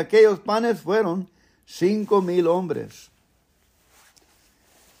comieron de aquellos panes fueron 5,000 hombres.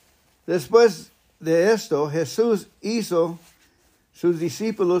 Después de esto, Jesús hizo sus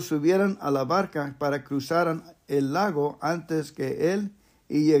discípulos subieran a la barca para cruzar el lago antes que él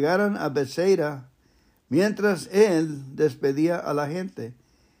y llegaran a Betsaida, mientras él despedía a la gente.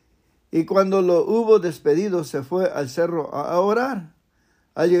 Y cuando lo hubo despedido, se fue al cerro a orar.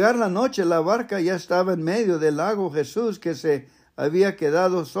 Al llegar la noche, la barca ya estaba en medio del lago. Jesús, que se había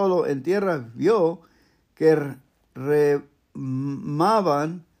quedado solo en tierra, vio que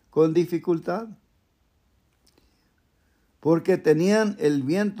remaban con dificultad, porque tenían el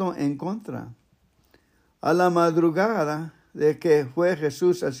viento en contra. A la madrugada de que fue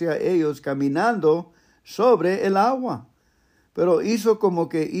Jesús hacia ellos caminando sobre el agua, pero hizo como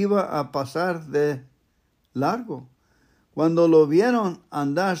que iba a pasar de largo. Cuando lo vieron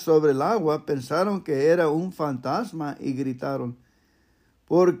andar sobre el agua, pensaron que era un fantasma y gritaron,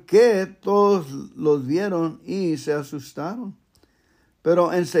 ¿por qué todos los vieron y se asustaron?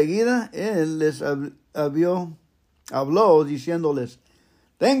 Pero enseguida él les habló diciéndoles,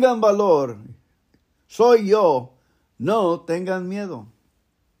 tengan valor, soy yo, no tengan miedo.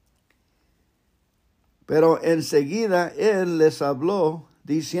 Pero enseguida él les habló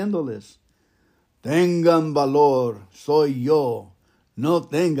diciéndoles, tengan valor, soy yo, no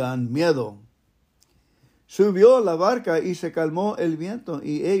tengan miedo. Subió a la barca y se calmó el viento,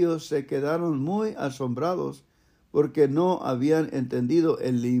 y ellos se quedaron muy asombrados porque no habían entendido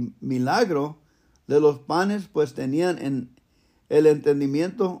el milagro de los panes, pues tenían el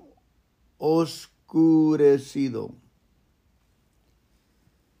entendimiento oscurecido.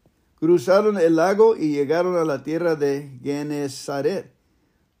 Cruzaron el lago y llegaron a la tierra de Genesaret,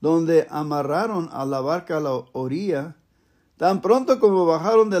 donde amarraron a la barca a la orilla. Tan pronto como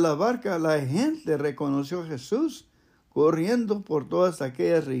bajaron de la barca, la gente reconoció a Jesús corriendo por toda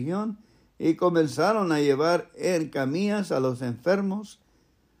aquella región y comenzaron a llevar en camillas a los enfermos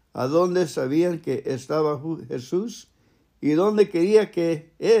a donde sabían que estaba Jesús y donde quería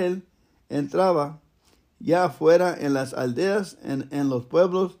que él entraba, ya fuera en las aldeas, en los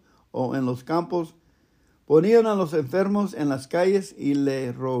pueblos o en los campos. Ponían a los enfermos en las calles y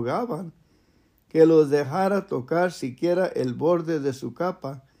le rogaban que los dejara tocar siquiera el borde de su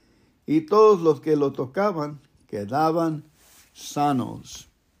capa, y todos los que lo tocaban quedaban sanos.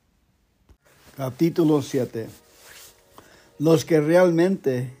 Capítulo 7. Los que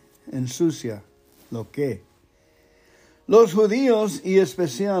realmente ensucia lo que. Los judíos y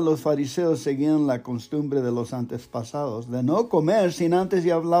especial los fariseos seguían la costumbre de los antepasados de no comer sin antes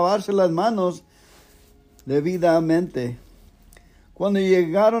lavarse las manos debidamente. Cuando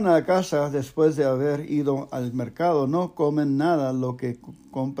llegaron a casa después de haber ido al mercado, no comen nada lo que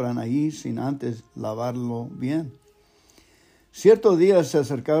compran allí sin antes lavarlo bien. Cierto día se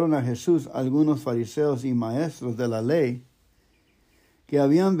acercaron a Jesús algunos fariseos y maestros de la ley que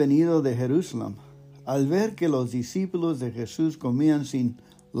habían venido de Jerusalén. Al ver que los discípulos de Jesús comían sin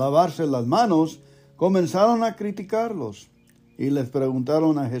lavarse las manos, comenzaron a criticarlos y les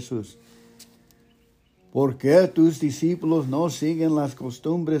preguntaron a Jesús, ¿por qué tus discípulos no siguen las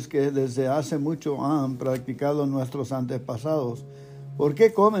costumbres que desde hace mucho han practicado nuestros antepasados? ¿Por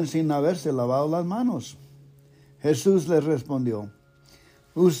qué comen sin haberse lavado las manos? Jesús les respondió,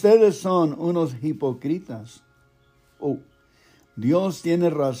 ustedes son unos hipócritas. Dios tiene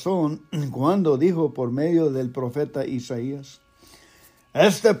razón cuando dijo por medio del profeta Isaías,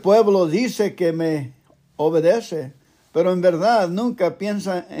 este pueblo dice que me obedece, pero en verdad nunca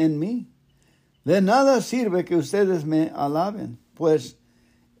piensa en mí. De nada sirve que ustedes me alaben, pues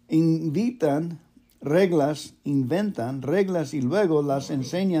inventan reglas y luego las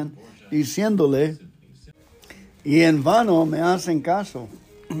enseñan diciéndole, y en vano me hacen caso,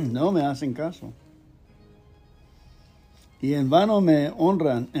 no me hacen caso. Y en vano me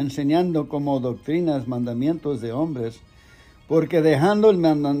honran, enseñando como doctrinas mandamientos de hombres, porque dejando el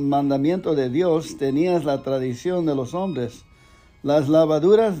mandamiento de Dios, tenías la tradición de los hombres, las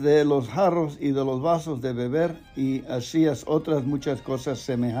lavaduras de los jarros y de los vasos de beber, y hacías otras muchas cosas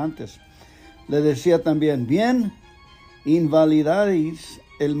semejantes. Le decía también, bien, invalidáis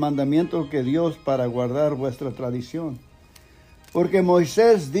el mandamiento que Dios para guardar vuestra tradición. Porque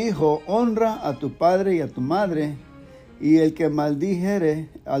Moisés dijo, honra a tu padre y a tu madre, y el que maldijere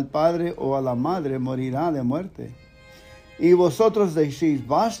al padre o a la madre morirá de muerte. Y vosotros decís,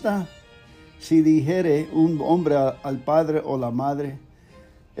 basta si dijere un hombre al padre o la madre,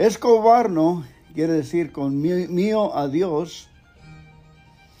 escobarno, quiere decir con mío a Dios,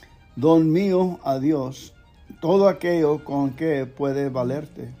 don mío a Dios, todo aquello con que puede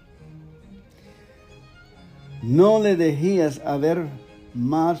valerte. No le dejías haber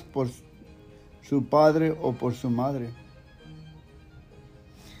más por su padre o por su madre.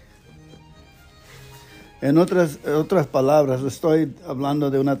 En otras palabras, estoy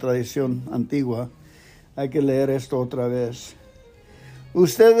hablando de una tradición antigua. Hay que leer esto otra vez.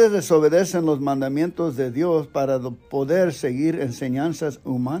 Ustedes desobedecen los mandamientos de Dios para poder seguir enseñanzas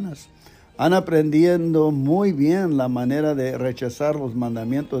humanas. Han aprendido muy bien la manera de rechazar los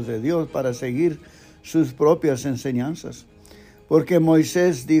mandamientos de Dios para seguir sus propias enseñanzas. Porque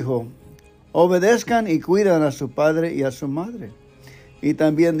Moisés dijo, obedezcan y cuidan a su padre y a su madre. Y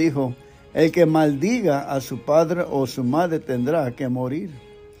también dijo, el que maldiga a su padre o su madre tendrá que morir.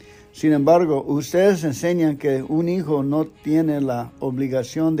 Sin embargo, ustedes enseñan que un hijo no tiene la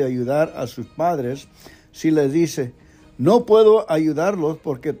obligación de ayudar a sus padres si les dice, no puedo ayudarlos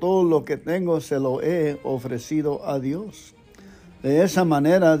porque todo lo que tengo se lo he ofrecido a Dios. De esa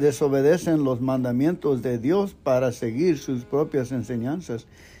manera desobedecen los mandamientos de Dios para seguir sus propias enseñanzas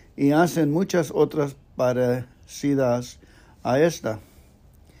y hacen muchas otras parecidas a esta.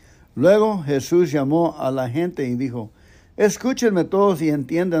 Luego Jesús llamó a la gente y dijo, escúchenme todos y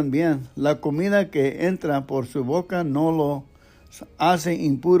entiendan bien, la comida que entra por su boca no los hace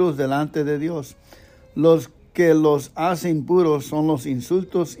impuros delante de Dios. Los que los hace impuros son los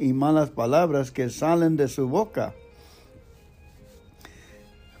insultos y malas palabras que salen de su boca.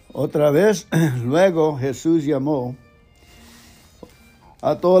 Otra vez, luego Jesús llamó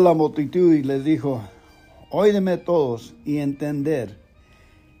a toda la multitud y les dijo, óideme todos y entender,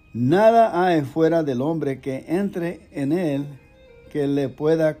 nada hay fuera del hombre que entre en él que le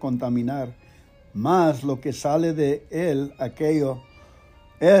pueda contaminar, mas lo que sale de él, aquello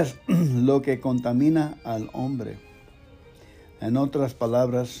es lo que contamina al hombre. En otras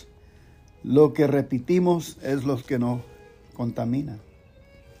palabras, lo que repetimos es lo que nos contamina.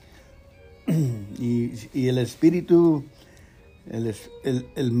 Y el espíritu,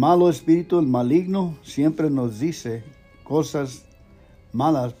 el malo espíritu, el maligno, siempre nos dice cosas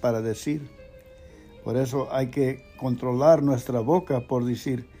malas para decir. Por eso hay que controlar nuestra boca por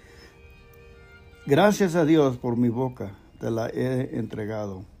decir, gracias a Dios por mi boca, te la he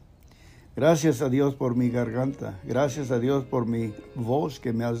entregado. Gracias a Dios por mi garganta. Gracias a Dios por mi voz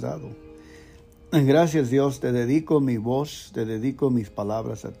que me has dado. Gracias Dios, te dedico mi voz, te dedico mis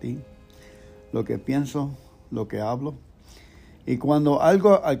palabras a ti. Lo que pienso, lo que hablo. Y cuando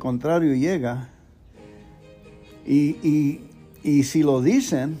algo al contrario llega, y si lo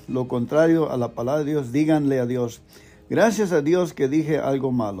dicen, lo contrario a la palabra de Dios, díganle a Dios, gracias a Dios que dije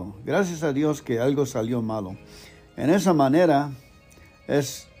algo malo. Gracias a Dios que algo salió malo. En esa manera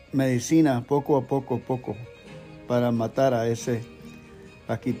es medicina poco a poco, para matar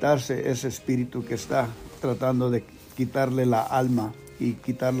a quitarse ese espíritu que está tratando de quitarle la alma y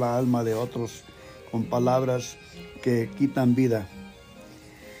quitar la alma de otros con palabras que quitan vida.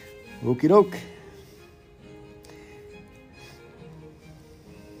 Ukirok.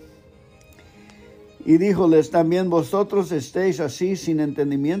 Y díjoles, también vosotros estéis así sin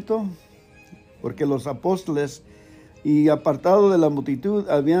entendimiento, porque los apóstoles y apartados de la multitud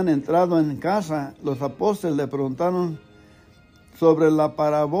habían entrado en casa. Los apóstoles le preguntaron sobre la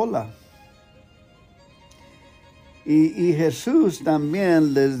parábola. Y Jesús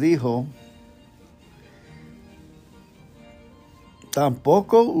también les dijo,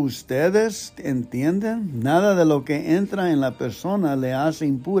 ¿tampoco ustedes entienden? Nada de lo que entra en la persona le hace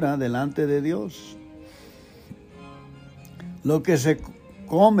impura delante de Dios. Lo que se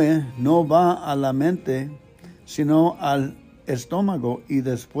come no va a la mente, sino al estómago y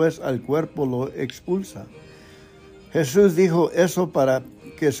después al cuerpo lo expulsa. Jesús dijo eso para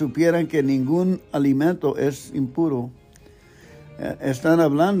que supieran que ningún alimento es impuro. Están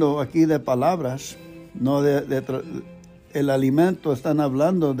hablando aquí de palabras, no el alimento. Están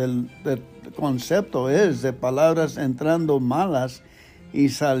hablando del concepto, es de palabras entrando malas y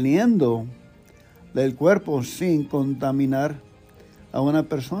saliendo del cuerpo sin contaminar a una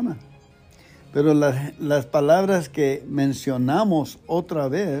persona. Pero las palabras que mencionamos otra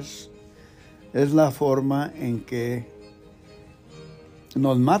vez es la forma en que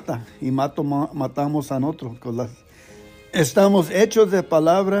nos mata y matamos a nosotros. Estamos hechos de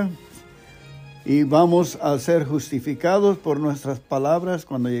palabra y vamos a ser justificados por nuestras palabras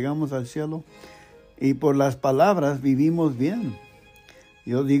cuando llegamos al cielo. Y por las palabras vivimos bien.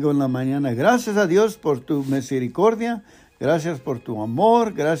 Yo digo en la mañana, gracias a Dios por tu misericordia, gracias por tu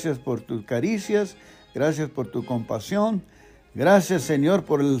amor, gracias por tus caricias, gracias por tu compasión, gracias Señor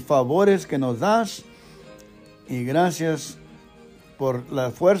por los favores que nos das y gracias por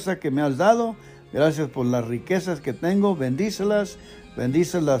la fuerza que me has dado, gracias por las riquezas que tengo, bendícelas,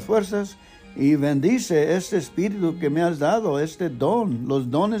 bendice las fuerzas y bendice este espíritu que me has dado, este don,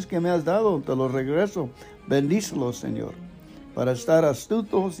 los dones que me has dado, te los regreso, bendícelos Señor, para estar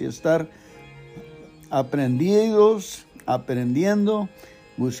astutos y estar aprendiendo,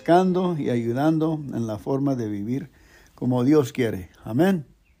 buscando y ayudando en la forma de vivir como Dios quiere. Amén.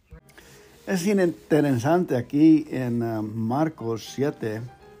 Es interesante aquí en Marcos 7,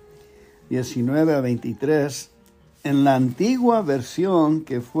 19 a 23, en la antigua versión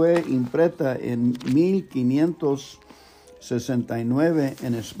que fue impresa en 1569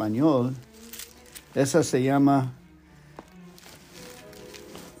 en español, esa se llama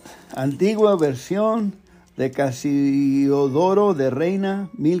Antigua Versión de Casiodoro de Reina,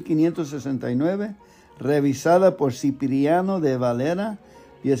 1569, revisada por Cipriano de Valera,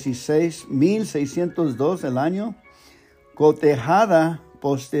 1602 el año, cotejada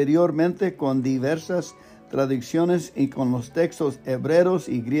posteriormente con diversas traducciones y con los textos hebreos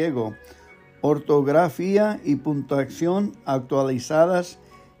y griego, ortografía y puntuación actualizadas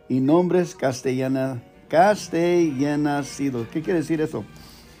y nombres castellanacidos. ¿Qué quiere decir eso?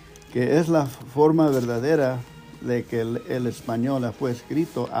 Que es la forma verdadera de que el español fue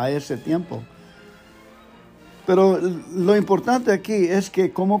escrito a ese tiempo. Pero lo importante aquí es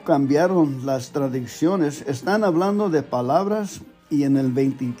que cómo cambiaron las traducciones. Están hablando de palabras y en el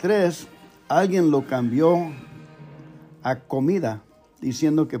 23 alguien lo cambió a comida,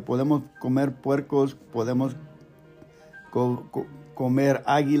 diciendo que podemos comer puercos, podemos comer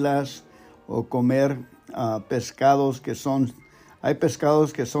águilas o comer pescados que son... Hay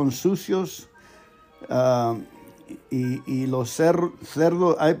pescados que son sucios y los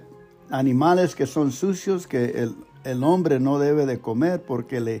cerdos, hay animales que son sucios que el hombre no debe de comer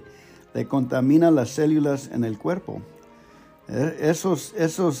porque le contaminan las células en el cuerpo.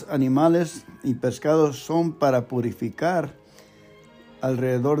 Esos animales y pescados son para purificar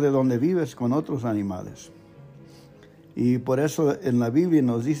alrededor de donde vives con otros animales. Y por eso en la Biblia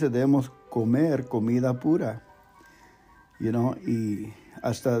nos dice debemos comer comida pura. Y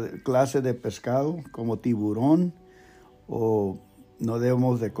hasta clase de pescado como tiburón o no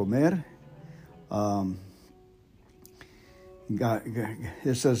debemos de comer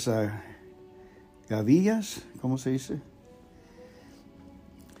esas gavillas, ¿cómo se dice?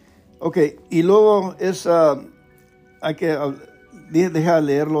 Ok, y luego hay que dejar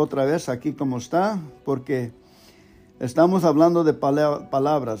leerlo otra vez aquí como está, porque estamos hablando de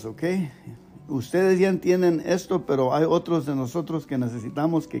palabras, ¿ok? Ustedes ya entienden esto, pero hay otros de nosotros que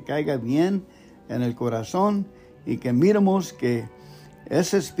necesitamos que caiga bien en el corazón y que miremos que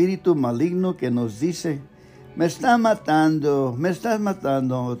ese espíritu maligno que nos dice, me estás matando,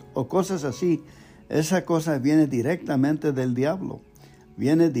 o cosas así, esa cosa viene directamente del diablo,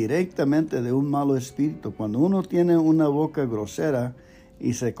 viene directamente de un malo espíritu. Cuando uno tiene una boca grosera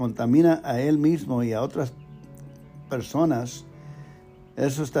y se contamina a él mismo y a otras personas,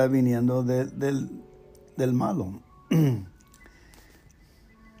 eso está viniendo del malo.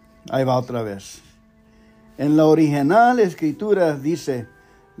 Ahí va otra vez. En la original escritura dice,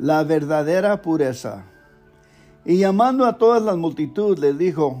 la verdadera pureza. Y llamando a todas las multitudes, les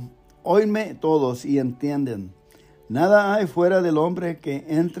dijo, oídme todos y entienden. Nada hay fuera del hombre que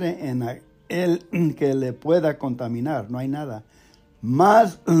entre en él que le pueda contaminar. No hay nada.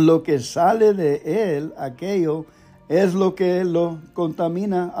 Mas lo que sale de él, aquello es lo que lo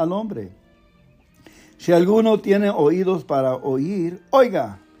contamina al hombre. Si alguno tiene oídos para oír,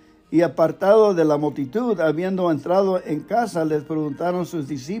 oiga. Y apartado de la multitud, habiendo entrado en casa, les preguntaron sus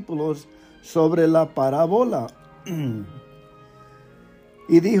discípulos sobre la parábola.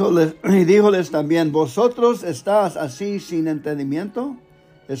 Y díjoles también, ¿vosotros estás así sin entendimiento?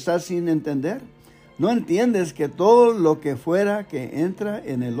 ¿Estás sin entender? ¿No entiendes que todo lo que fuera que entra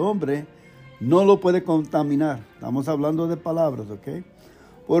en el hombre no lo puede contaminar? Estamos hablando de palabras, ¿ok?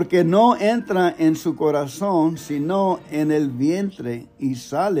 Porque no entra en su corazón, sino en el vientre y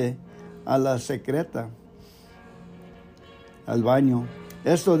sale a la secreta, al baño.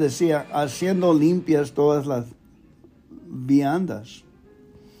 Esto decía, haciendo limpias todas las viandas.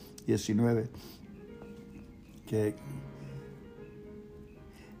 19.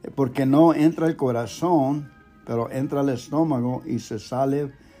 Porque no entra el corazón, pero entra al estómago y se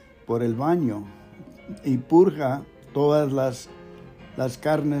sale por el baño y purga todas las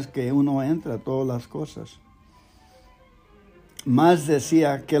carnes que uno entra, todas las cosas. Más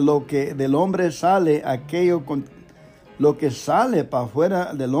decía que lo que del hombre sale, lo que sale para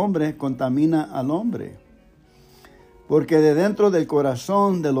afuera del hombre contamina al hombre. Porque de dentro del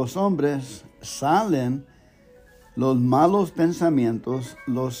corazón de los hombres salen los malos pensamientos,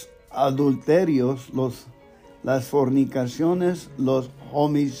 los adulterios, las fornicaciones, los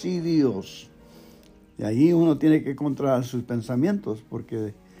homicidios. Y allí uno tiene que controlar sus pensamientos,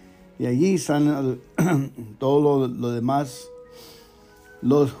 porque de allí salen todo lo demás.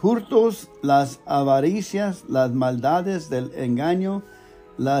 Los hurtos, las avaricias, las maldades del engaño,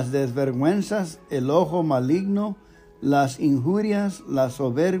 las desvergüenzas, el ojo maligno, las injurias, la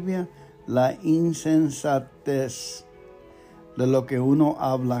soberbia, la insensatez, de lo que uno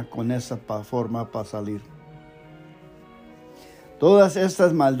habla con esa forma para salir. Todas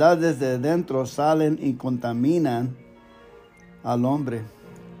estas maldades de dentro salen y contaminan al hombre.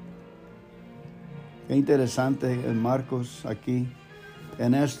 Qué interesante en Marcos aquí,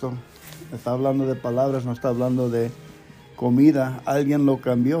 en esto. Está hablando de palabras, no está hablando de comida. Alguien lo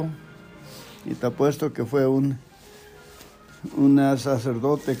cambió. Y te apuesto que fue un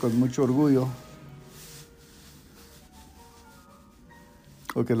sacerdote con mucho orgullo.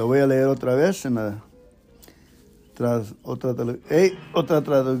 Porque lo voy a leer otra vez en otra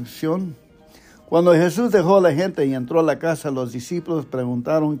traducción. Cuando Jesús dejó a la gente y entró a la casa, los discípulos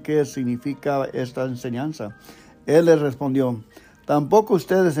preguntaron qué significaba esta enseñanza. Él les respondió: ¿tampoco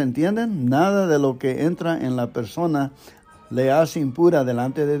ustedes entienden? Nada de lo que entra en la persona le hace impura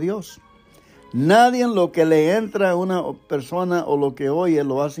delante de Dios. Nadie en lo que le entra a una persona o lo que oye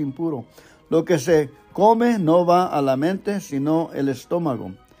lo hace impuro. Lo que se come no va a la mente, sino el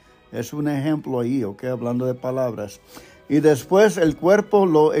estómago. Es un ejemplo ahí, hablando de palabras. Y después el cuerpo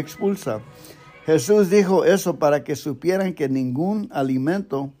lo expulsa. Jesús dijo eso para que supieran que ningún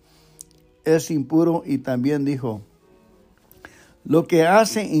alimento es impuro, y también dijo: lo que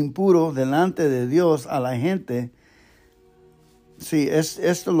hace impuro delante de Dios a la gente. Sí, es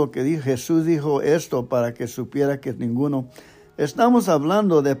esto lo que dijo. Jesús dijo esto para que supiera que ninguno. Estamos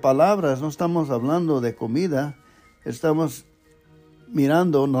hablando de palabras, no estamos hablando de comida. Estamos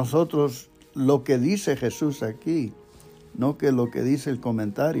mirando nosotros lo que dice Jesús aquí, no que lo que dice el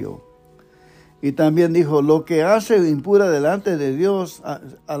comentario. Y también dijo: lo que hace impura delante de Dios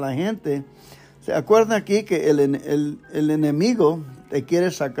a la gente. ¿Se acuerdan aquí que el enemigo te quiere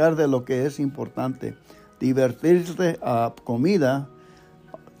sacar de lo que es importante? Divertirte a comida,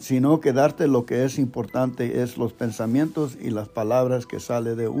 sino que darte lo que es importante, es los pensamientos y las palabras que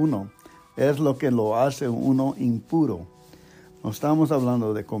sale de uno. Es lo que lo hace uno impuro. No estamos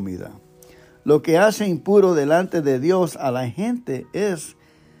hablando de comida. Lo que hace impuro delante de Dios a la gente es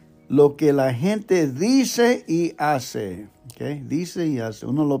lo que la gente dice y hace. Dice y hace.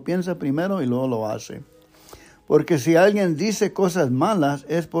 Uno lo piensa primero y luego lo hace. Porque si alguien dice cosas malas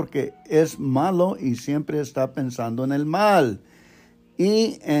es porque es malo y siempre está pensando en el mal.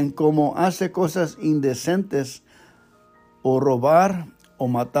 Y en cómo hace cosas indecentes, o robar, o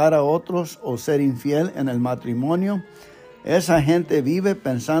matar a otros, o ser infiel en el matrimonio. Esa gente vive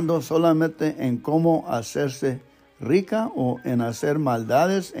pensando solamente en cómo hacerse rica, o en hacer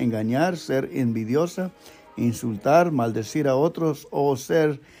maldades, engañar, ser envidiosa, insultar, maldecir a otros, o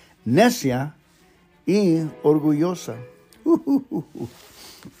ser necia y orgullosa.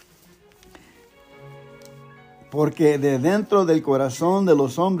 Porque de dentro del corazón de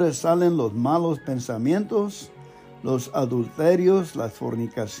los hombres salen los malos pensamientos, los adulterios, las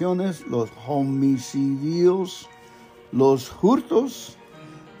fornicaciones, los homicidios, los hurtos,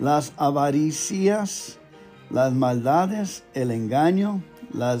 las avaricias, las maldades, el engaño,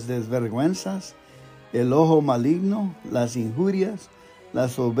 las desvergüenzas, el ojo maligno, las injurias, la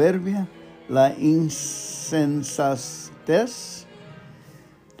soberbia, la insensatez.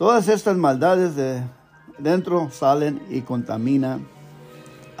 Todas estas maldades de dentro salen y contaminan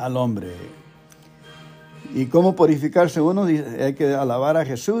al hombre. ¿Y cómo purificarse uno? Hay que alabar a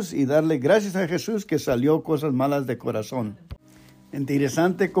Jesús y darle gracias a Jesús que salió cosas malas de corazón.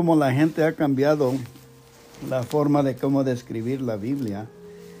 Interesante cómo la gente ha cambiado la forma de cómo describir la Biblia.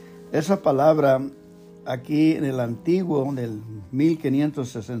 Esa palabra aquí en el Antiguo del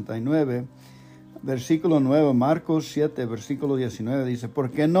 1569, versículo 9, Marcos 7, versículo 19, dice: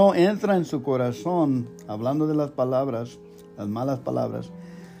 porque no entra en su corazón, hablando de las palabras, las malas palabras,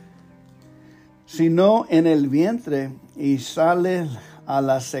 sino en el vientre, y sale a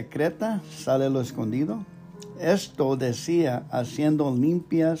la secreta, sale lo escondido. Esto decía, haciendo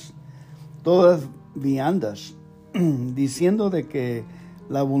limpias todas viandas, diciendo de que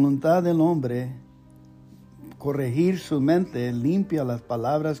la voluntad del hombre, corregir su mente, limpia las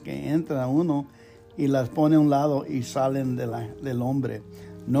palabras que entran a uno y las pone a un lado y salen del hombre.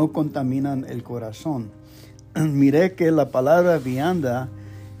 No contaminan el corazón. Miré que la palabra vianda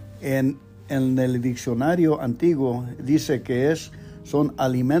en el diccionario antiguo dice que son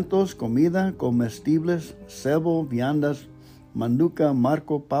alimentos, comida, comestibles, cebo, viandas, manduca,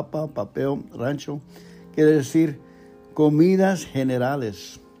 marco, papa, papel, rancho. Quiere decir comidas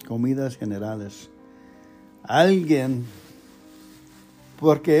generales. Comidas generales. Alguien,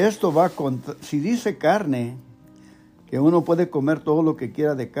 porque esto va contra, si dice carne, que uno puede comer todo lo que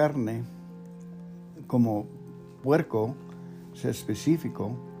quiera de carne, como puerco, es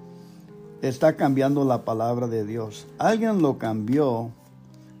específico, está cambiando la palabra de Dios. Alguien lo cambió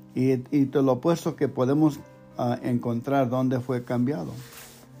y te lo apuesto que podemos encontrar dónde fue cambiado.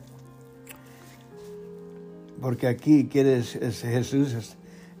 Porque aquí Jesús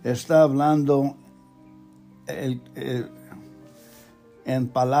está hablando en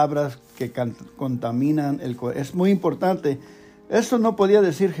palabras que contaminan el corazón. Es muy importante. Esto no podía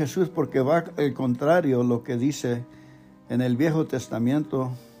decir Jesús porque va al contrario lo que dice en el Viejo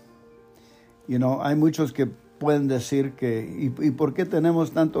Testamento. Hay muchos que pueden decir que, ¿y por qué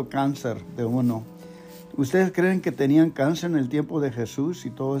tenemos tanto cáncer de uno? ¿Ustedes creen que tenían cáncer en el tiempo de Jesús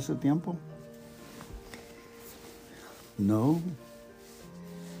y todo ese tiempo? No.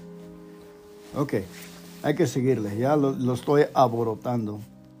 Ok, hay que seguirle, ya lo estoy aborotando.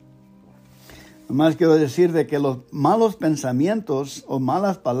 Nomás quiero decir de que los malos pensamientos o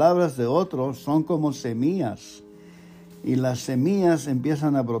malas palabras de otros son como semillas. Y las semillas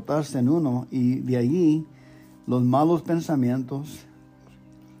empiezan a brotarse en uno y de allí los malos pensamientos.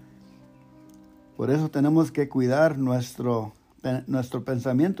 Por eso tenemos que cuidar nuestro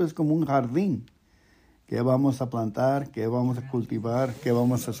pensamiento. Es como un jardín. ¿Qué vamos a plantar? ¿Qué vamos a cultivar? ¿Qué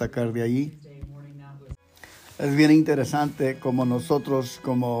vamos a sacar de allí? Es bien interesante como nosotros,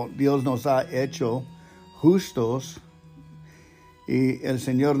 como Dios nos ha hecho justos y el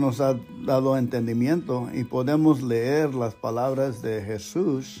Señor nos ha dado entendimiento y podemos leer las palabras de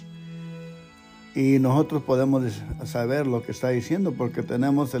Jesús y nosotros podemos saber lo que está diciendo porque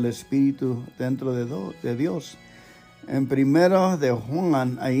tenemos el Espíritu dentro de Dios. En 1 de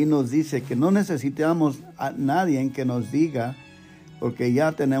Juan, ahí nos dice que no necesitamos a nadie que nos diga porque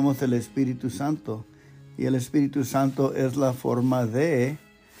ya tenemos el Espíritu Santo. Y el Espíritu Santo es la forma de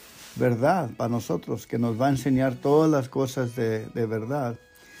verdad para nosotros, que nos va a enseñar todas las cosas de verdad.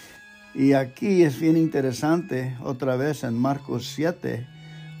 Y aquí es bien interesante, otra vez en Marcos 7,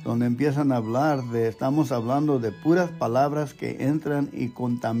 donde empiezan a hablar estamos hablando de puras palabras que entran y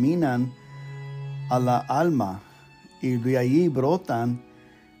contaminan a la alma. Y de ahí brotan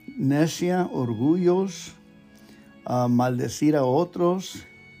necia, orgullos, maldecir a otros,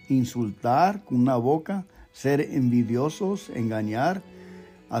 insultar con una boca, ser envidiosos, engañar,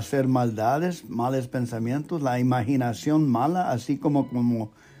 hacer maldades, malos pensamientos, la imaginación mala, así como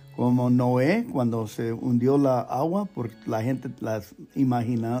Noé cuando se hundió la agua, porque la gente, las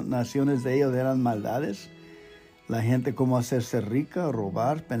imaginaciones de ellos eran maldades. La gente como hacerse rica,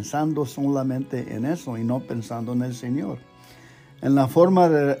 robar, pensando solamente en eso y no pensando en el Señor. En la forma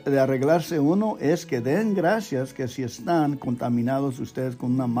de arreglarse uno es que den gracias que si están contaminados ustedes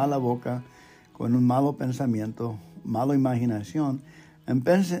con una mala boca, con un malo pensamiento, mala imaginación,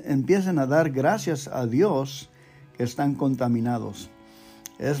 empiecen a dar gracias a Dios que están contaminados.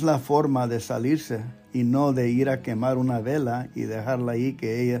 Es la forma de salirse y no de ir a quemar una vela y dejarla ahí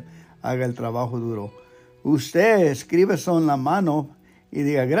que ella haga el trabajo duro. Usted escribe eso en la mano y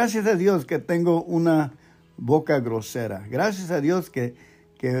diga, gracias a Dios que tengo una boca grosera. Gracias a Dios que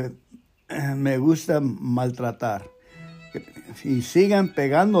me gusta maltratar. Y sigan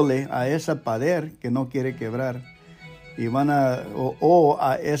pegándole a esa pared que no quiere quebrar. Y van o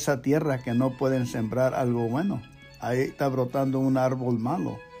a esa tierra que no pueden sembrar algo bueno. Ahí está brotando un árbol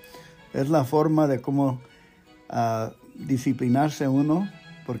malo. Es la forma de cómo disciplinarse uno.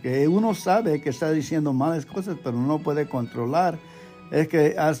 Porque uno sabe que está diciendo malas cosas, pero no puede controlar. Es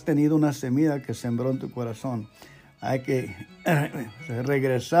que has tenido una semilla que sembró en tu corazón. Hay que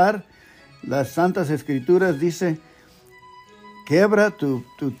regresar. Las Santas Escrituras dice, quebra tu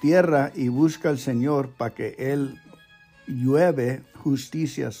tierra y busca al Señor para que Él llueve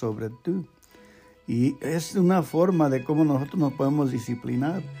justicia sobre tú. Y es una forma de cómo nosotros nos podemos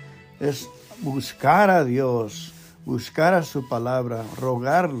disciplinar. Es buscar a Dios, buscar a su palabra,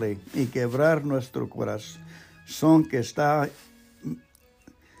 rogarle y quebrar nuestro corazón que está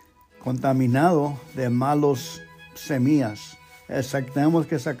contaminado de malos semillas. Tenemos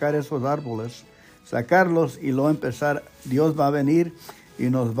que sacar esos árboles, sacarlos y luego empezar. Dios va a venir y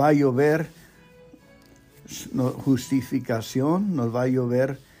nos va a llover justificación, nos va a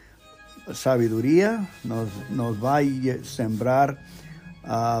llover sabiduría, nos va a sembrar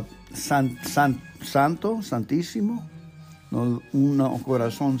santísimo, un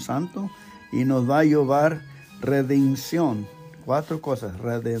corazón santo, y nos va a llevar redención. 4 cosas: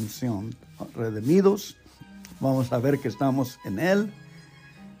 redención, redimidos, vamos a ver que estamos en Él,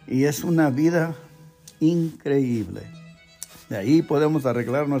 y es una vida increíble. De ahí podemos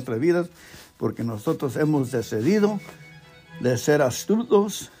arreglar nuestras vidas, porque nosotros hemos decidido de ser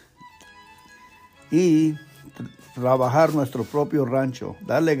astutos y trabajar nuestro propio rancho.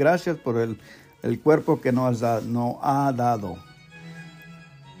 Darle gracias por el cuerpo que nos ha dado,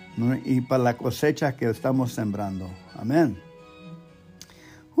 ¿no? Y para la cosecha que estamos sembrando. Amén.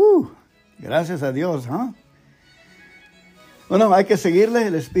 Gracias a Dios. Bueno, hay que seguirle.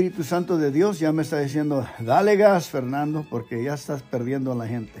 El Espíritu Santo de Dios ya me está diciendo, dale gas, Fernando, porque ya estás perdiendo a la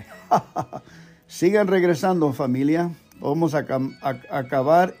gente. Sigan regresando, familia. Vamos a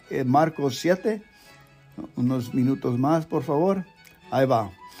acabar en Marcos 7. Unos minutos más, por favor. Ahí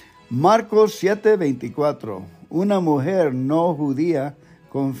va. Marcos 7:24. Una mujer no judía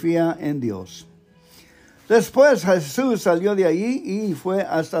confía en Dios. Después Jesús salió de allí y fue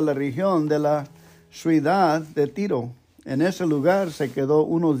hasta la región de la ciudad de Tiro. En ese lugar se quedó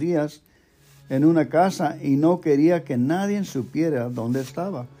unos días en una casa y no quería que nadie supiera dónde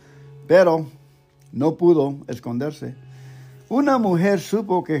estaba. Pero no pudo esconderse. Una mujer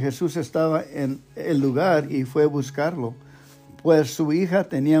supo que Jesús estaba en el lugar y fue a buscarlo, pues su hija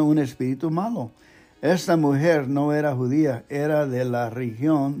tenía un espíritu malo. Esta mujer no era judía, era de la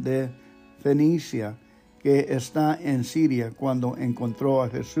región de Fenicia, que está en Siria. Cuando encontró a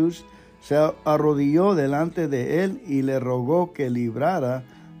Jesús, se arrodilló delante de él y le rogó que librara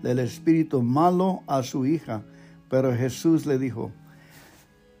del espíritu malo a su hija. Pero Jesús le dijo: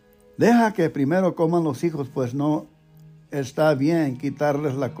 deja que primero coman los hijos, pues no está bien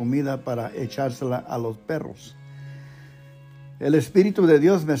quitarles la comida para echársela a los perros. El Espíritu de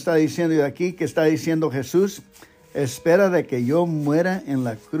Dios me está diciendo aquí, que está diciendo Jesús: espera de que yo muera en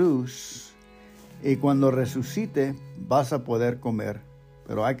la cruz y cuando resucite vas a poder comer.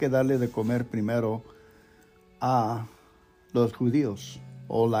 Pero hay que darle de comer primero a los judíos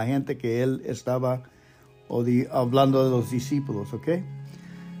o la gente que él estaba hablando de los discípulos, ¿ok?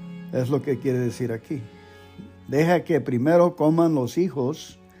 Es lo que quiere decir aquí. Deja que primero coman los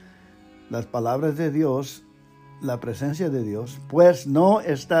hijos las palabras de Dios, la presencia de Dios, pues no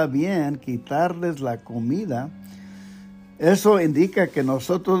está bien quitarles la comida. Eso indica que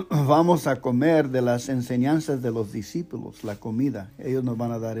nosotros vamos a comer de las enseñanzas de los discípulos, la comida. Ellos nos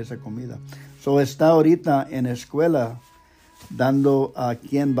van a dar esa comida. Está ahorita en escuela dando a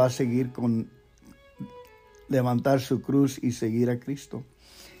quién va a seguir con levantar su cruz y seguir a Cristo.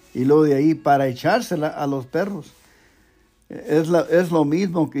 Y luego de ahí para echársela a los perros. Es lo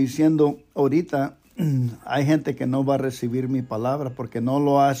mismo que diciendo ahorita, hay gente que no va a recibir mi palabra porque no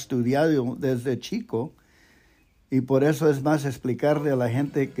lo ha estudiado desde chico. Y por eso es más explicarle a la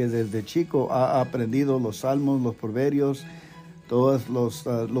gente que desde chico ha aprendido los salmos, los proverbios, todos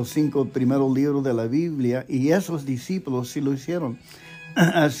los 5 primeros libros de la Biblia. Y esos discípulos sí lo hicieron.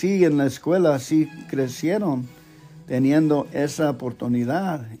 Así en la escuela, así crecieron teniendo esa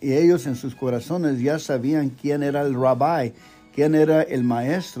oportunidad. Y ellos en sus corazones ya sabían quién era el rabí, quién era el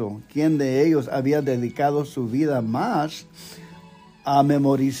maestro, quién de ellos había dedicado su vida más a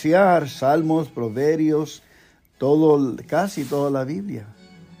memorizar salmos, proverbios, casi toda la Biblia.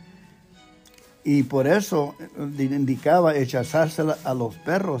 Y por eso indicaba echazársela a los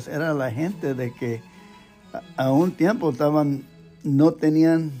perros. Era la gente de que a un tiempo no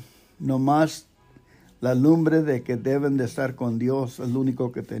tenían nomás la lumbre de que deben de estar con Dios, es lo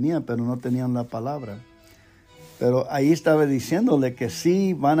único que tenían, pero no tenían la palabra. Pero ahí estaba diciéndole que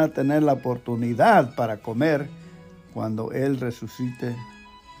sí van a tener la oportunidad para comer cuando Él resucite.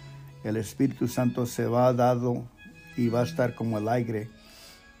 El Espíritu Santo se va a dado y va a estar como el aire.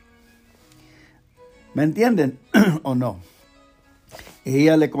 ¿Me entienden o no? Y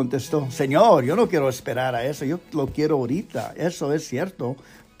ella le contestó: Señor, yo no quiero esperar a eso, yo lo quiero ahorita. Eso es cierto,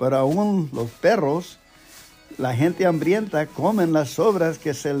 pero aún los perros, la gente hambrienta, comen las sobras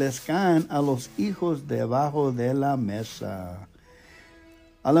que se les caen a los hijos debajo de la mesa.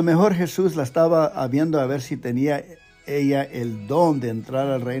 A lo mejor Jesús la estaba viendo a ver si tenía ella el don de entrar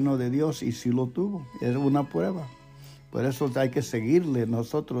al reino de Dios, y sí lo tuvo. Es una prueba. Por eso hay que seguirle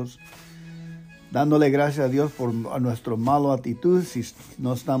nosotros, dándole gracias a Dios por nuestra mala actitud si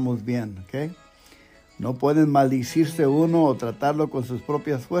no estamos bien, ¿ok? No pueden maldecirse uno o tratarlo con sus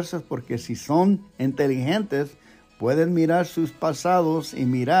propias fuerzas, porque si son inteligentes, pueden mirar sus pasados y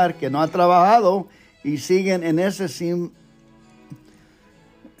mirar que no ha trabajado y siguen en esa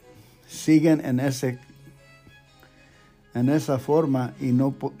forma y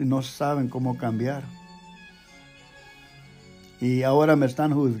no saben cómo cambiar. Y ahora me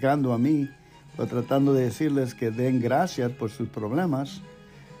están juzgando a mí, pero tratando de decirles que den gracias por sus problemas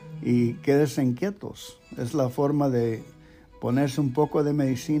y quédense inquietos. Es la forma de ponerse un poco de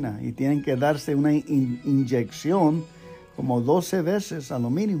medicina, y tienen que darse una inyección como 12 veces a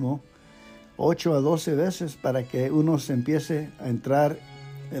lo mínimo, 8 a 12 veces, para que uno se empiece a entrar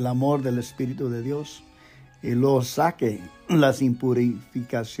el amor del Espíritu de Dios y lo saque las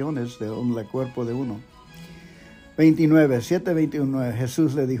impurificaciones del cuerpo de uno. 7:29,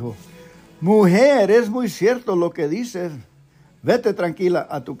 Jesús le dijo: Mujer, es muy cierto lo que dices. Vete tranquila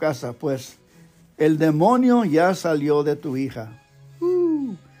a tu casa, pues el demonio ya salió de tu hija.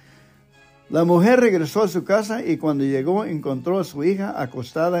 La mujer regresó a su casa y cuando llegó encontró a su hija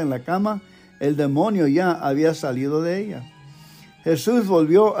acostada en la cama. El demonio ya había salido de ella. Jesús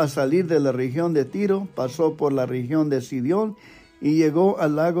volvió a salir de la región de Tiro, pasó por la región de Sidón y llegó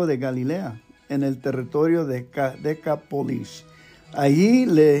al lago de Galilea, en el territorio de Decápolis. Allí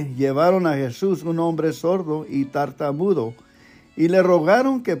le llevaron a Jesús un hombre sordo y tartamudo, y le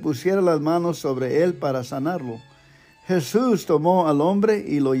rogaron que pusiera las manos sobre él para sanarlo. Jesús tomó al hombre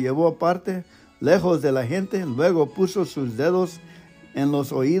y lo llevó aparte, lejos de la gente. Luego puso sus dedos en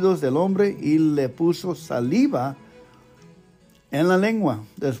los oídos del hombre y le puso saliva en la lengua.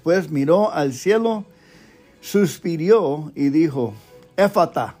 Después miró al cielo, suspiró y dijo,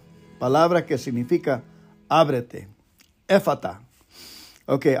 Éfata, palabra que significa ábrete. Éfata.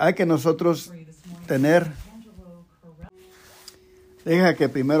 Ok, hay que nosotros tener... Deja que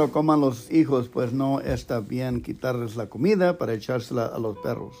primero coman los hijos, pues no está bien quitarles la comida para echársela a los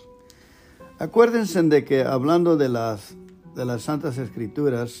perros. Acuérdense de que hablando de las Santas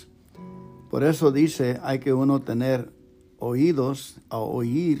Escrituras, por eso dice, hay que uno tener oídos a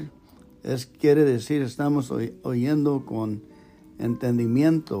oír. Quiere decir, estamos oyendo con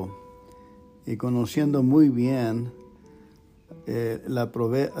entendimiento y conociendo muy bien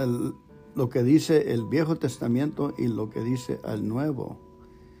lo que dice el Viejo Testamento y lo que dice el Nuevo.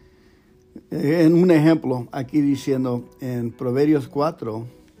 En un ejemplo, aquí diciendo en Proverbios 4,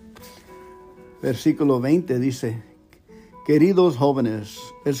 versículo 20 dice, queridos jóvenes,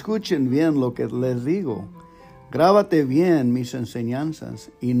 escuchen bien lo que les digo. Grábate bien mis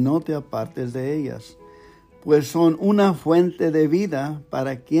enseñanzas y no te apartes de ellas, pues son una fuente de vida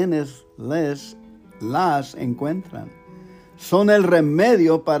para quienes las encuentran. Son el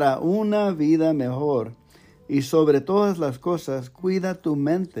remedio para una vida mejor. Y sobre todas las cosas, cuida tu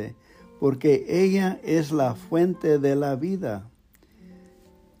mente, porque ella es la fuente de la vida.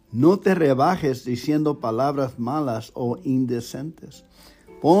 No te rebajes diciendo palabras malas o indecentes.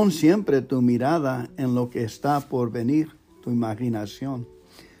 Pon siempre tu mirada en lo que está por venir, tu imaginación.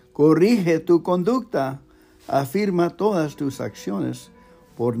 Corrige tu conducta, afirma todas tus acciones.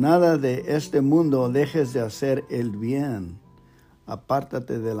 Por nada de este mundo dejes de hacer el bien.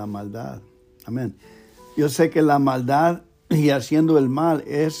 Apártate de la maldad. Amén. Yo sé que la maldad y haciendo el mal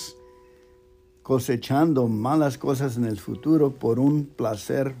es cosechando malas cosas en el futuro por un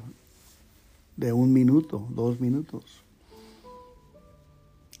placer de 1 minuto, 2 minutos.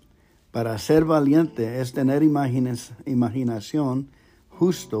 Para ser valiente es tener imaginación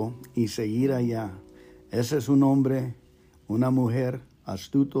justo y seguir allá. Ese es un hombre, una mujer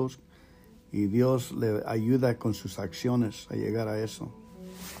astutos, y Dios le ayuda con sus acciones a llegar a eso.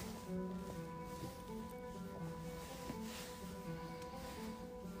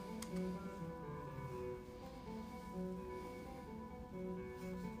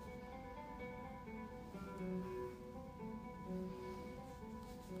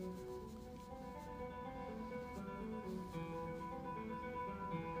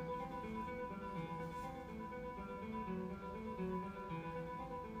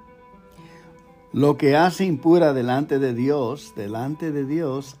 Lo que hace impura delante de Dios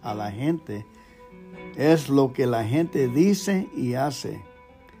a la gente, es lo que la gente dice y hace.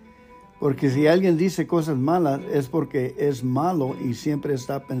 Porque si alguien dice cosas malas, es porque es malo y siempre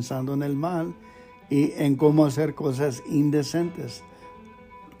está pensando en el mal y en cómo hacer cosas indecentes,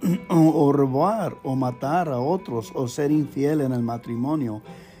 o robar, o matar a otros, o ser infiel en el matrimonio.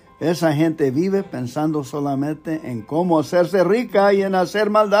 Esa gente vive pensando solamente en cómo hacerse rica y en hacer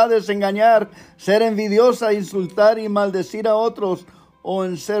maldades, engañar, ser envidiosa, insultar y maldecir a otros, o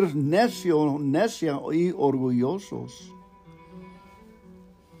en ser necia y orgullosos.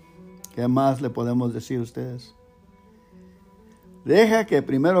 ¿Qué más le podemos decir a ustedes? Deja que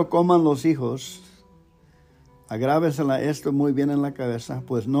primero coman los hijos. Agrábesela esto muy bien en la cabeza,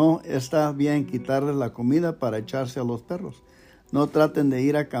 pues no está bien quitarles la comida para echarse a los perros. No traten de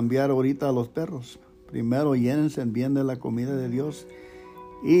ir a cambiar ahorita a los perros. Primero llénense bien de la comida de Dios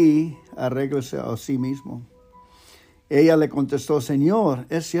y arréglese a sí mismo. Ella le contestó, Señor,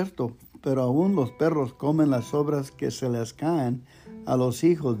 es cierto, pero aún los perros comen las sobras que se les caen a los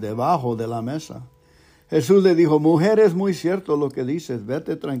hijos debajo de la mesa. Jesús le dijo, mujer, es muy cierto lo que dices,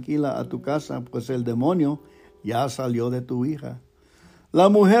 vete tranquila a tu casa, pues el demonio ya salió de tu hija. La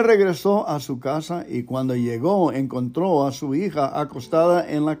mujer regresó a su casa y cuando llegó encontró a su hija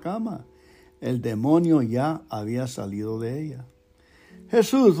acostada en la cama. El demonio ya había salido de ella.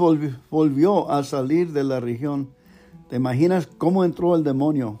 Jesús volvió a salir de la región. ¿Te imaginas cómo entró el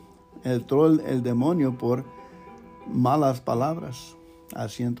demonio? Entró el demonio por malas palabras.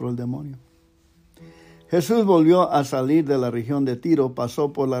 Así entró el demonio. Jesús volvió a salir de la región de Tiro,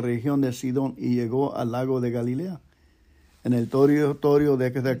 pasó por la región de Sidón y llegó al lago de Galilea, en el territorio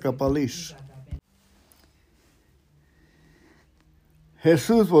de Decápolis.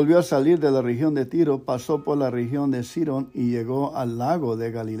 Jesús volvió a salir de la región de Tiro, pasó por la región de Sidón y llegó al lago de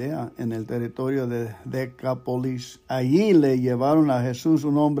Galilea, en el territorio de Decápolis. Allí le llevaron a Jesús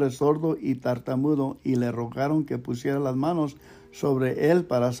un hombre sordo y tartamudo y le rogaron que pusiera las manos sobre él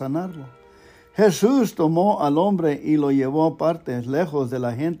para sanarlo. Jesús tomó al hombre y lo llevó aparte, lejos de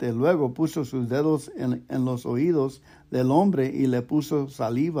la gente. Luego puso sus dedos en los oídos del hombre y le puso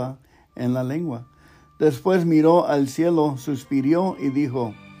saliva en la lengua. Después miró al cielo, suspiró y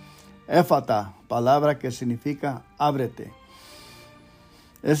dijo, Éfata, palabra que significa ábrete.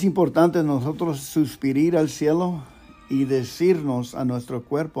 Es importante nosotros suspirar al cielo y decirnos a nuestro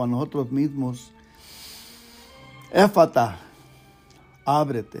cuerpo, a nosotros mismos, Éfata,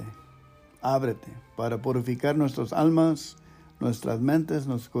 ábrete, ábrete, para purificar nuestras almas, nuestras mentes,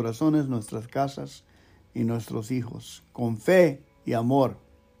 nuestros corazones, nuestras casas y nuestros hijos, con fe y amor.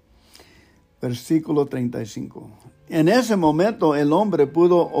 Versículo 35. En ese momento el hombre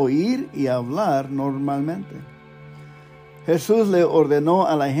pudo oír y hablar normalmente. Jesús le ordenó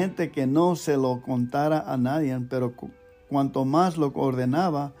a la gente que no se lo contara a nadie, pero cuanto más lo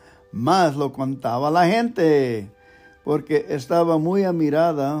ordenaba, más lo contaba la gente, porque estaba muy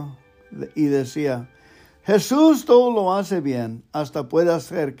admirada y decía, Jesús todo lo hace bien, hasta puede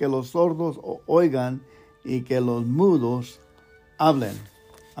hacer que los sordos oigan y que los mudos hablen.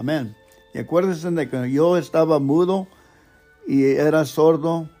 Amén. Y acuérdense de que yo estaba mudo y era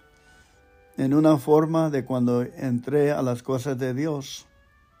sordo en una forma de cuando entré a las cosas de Dios.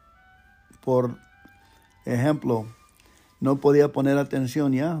 Por ejemplo, no podía poner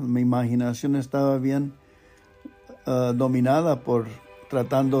atención ya. Mi imaginación estaba bien dominada por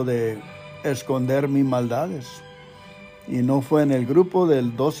tratando de esconder mis maldades. Y no fue en el grupo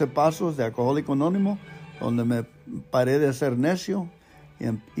del 12 pasos de Alcohólico Anónimo donde me paré de ser necio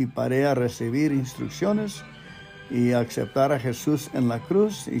y paré a recibir instrucciones y aceptar a Jesús en la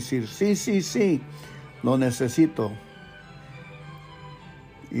cruz y decir, sí, lo necesito.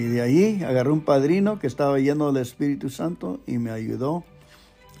 Y de allí agarré un padrino que estaba lleno del Espíritu Santo y me ayudó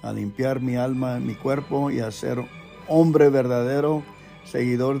a limpiar mi alma, mi cuerpo y a ser hombre verdadero,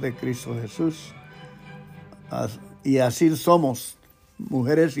 seguidor de Cristo Jesús. Y así somos,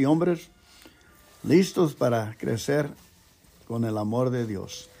 mujeres y hombres, listos para crecer con el amor de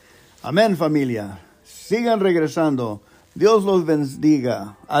Dios. Amén, familia. Sigan regresando. Dios los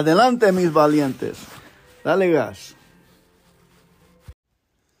bendiga. Adelante, mis valientes. Dale gas.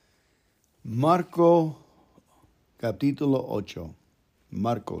 Marcos, capítulo 8.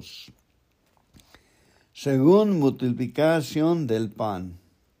 Marcos. Según multiplicación del pan.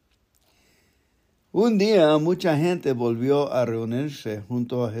 Un día mucha gente volvió a reunirse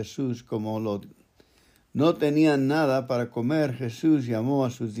junto a Jesús. Como no tenían nada para comer, Jesús llamó a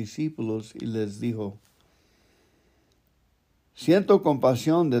sus discípulos y les dijo, siento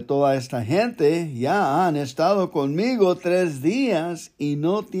compasión de toda esta gente, ya han estado conmigo 3 días y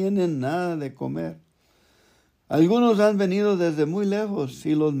no tienen nada de comer. Algunos han venido desde muy lejos,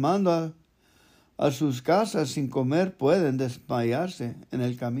 si los mando a sus casas sin comer pueden desmayarse en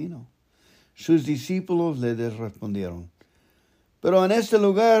el camino. Sus discípulos le respondieron, pero en este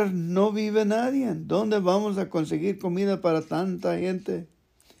lugar no vive nadie. ¿Dónde vamos a conseguir comida para tanta gente?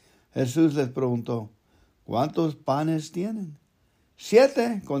 Jesús les preguntó, ¿cuántos panes tienen?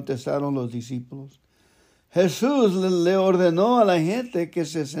 7, contestaron los discípulos. Jesús le ordenó a la gente que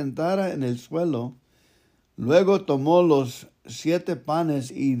se sentara en el suelo. Luego tomó los 7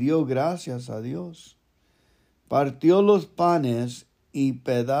 panes y dio gracias a Dios. Partió los panes y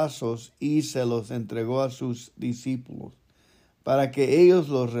pedazos y se los entregó a sus discípulos, para que ellos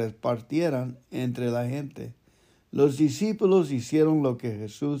los repartieran entre la gente. Los discípulos hicieron lo que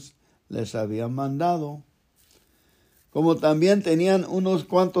Jesús les había mandado. Como también tenían unos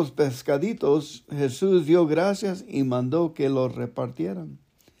cuantos pescaditos, Jesús dio gracias y mandó que los repartieran.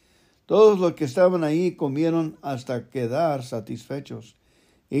 Todos los que estaban ahí comieron hasta quedar satisfechos,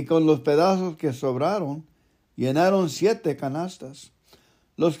 y con los pedazos que sobraron, llenaron 7 canastas.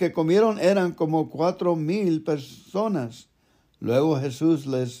 Los que comieron eran como 4,000 personas. Luego Jesús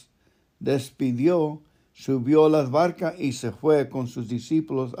les despidió, subió a las barcas y se fue con sus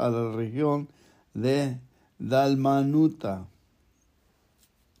discípulos a la región de Dalmanuta.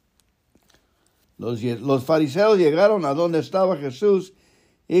 Los fariseos llegaron a donde estaba Jesús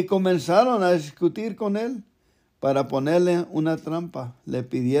y comenzaron a discutir con él para ponerle una trampa. Le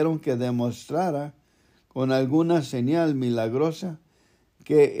pidieron que demostrara con alguna señal milagrosa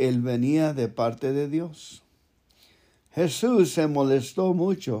que él venía de parte de Dios. Jesús se molestó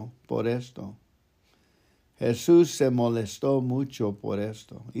mucho por esto. Jesús se molestó mucho por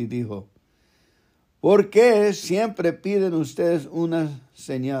esto y dijo, ¿Por qué siempre piden ustedes una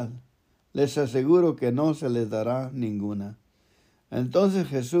señal? Les aseguro que no se les dará ninguna. Entonces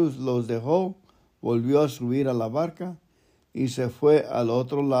Jesús los dejó, volvió a subir a la barca y se fue al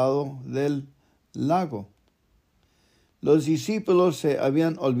otro lado del lago. Los discípulos se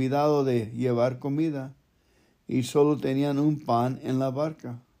habían olvidado de llevar comida y solo tenían un pan en la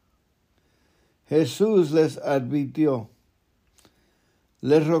barca. Jesús les advirtió: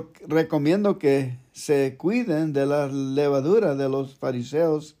 les recomiendo que se cuiden de la levadura de los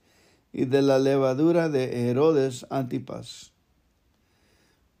fariseos y de la levadura de Herodes Antipas.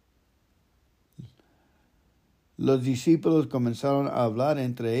 Los discípulos comenzaron a hablar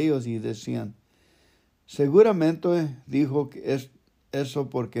entre ellos y decían: seguramente dijo eso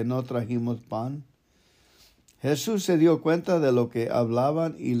porque no trajimos pan. Jesús se dio cuenta de lo que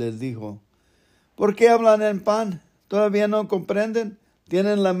hablaban y les dijo: ¿por qué hablan en pan? ¿Todavía no comprenden?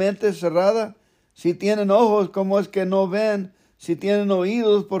 ¿Tienen la mente cerrada? Si tienen ojos, ¿cómo es que no ven? Si tienen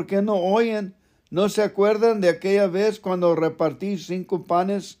oídos, ¿por qué no oyen? ¿No se acuerdan de aquella vez cuando repartí 5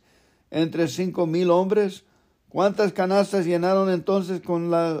 panes entre 5,000 hombres? ¿Cuántas canastas llenaron entonces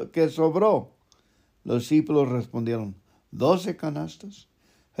con la que sobró? Los discípulos respondieron: 12 canastas.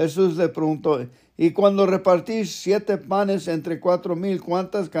 Jesús le preguntó: ¿y cuando repartí 7 panes entre 4,000,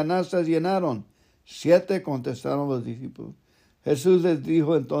 cuántas canastas llenaron? 7, contestaron los discípulos. Jesús les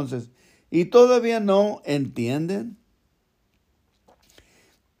dijo entonces: ¿y todavía no entienden?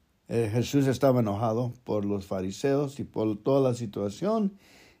 Jesús estaba enojado por los fariseos y por toda la situación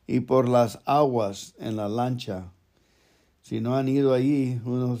y por las aguas en la lancha. Si no han ido allí,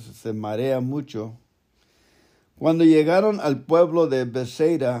 uno se marea mucho. Cuando llegaron al pueblo de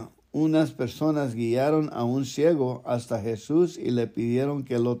Betsaida, unas personas guiaron a un ciego hasta Jesús y le pidieron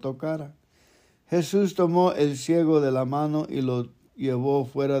que lo tocara. Jesús tomó el ciego de la mano y lo llevó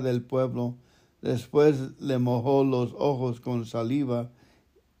fuera del pueblo. Después le mojó los ojos con saliva,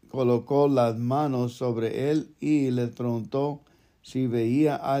 colocó las manos sobre él y le preguntó si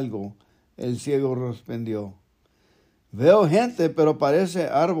veía algo. El ciego respondió: veo gente, pero parece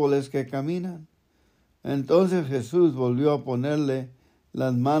árboles que caminan. Entonces Jesús volvió a ponerle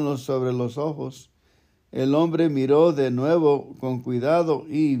las manos sobre los ojos. El hombre miró de nuevo con cuidado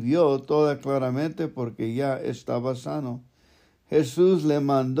y vio toda claramente porque ya estaba sano. Jesús le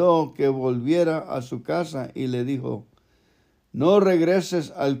mandó que volviera a su casa y le dijo: no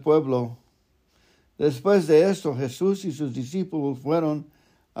regreses al pueblo. Después de esto, Jesús y sus discípulos fueron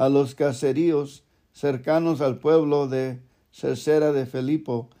a los caseríos cercanos al pueblo de Cesarea de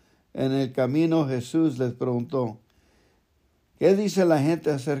Filipo. En el camino Jesús les preguntó: ¿qué dice la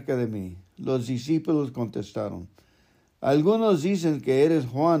gente acerca de mí? Los discípulos contestaron: algunos dicen que eres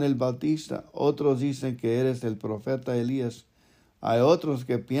Juan el Bautista, otros dicen que eres el profeta Elías. Hay otros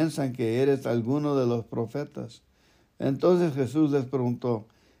que piensan que eres alguno de los profetas. Entonces Jesús les preguntó: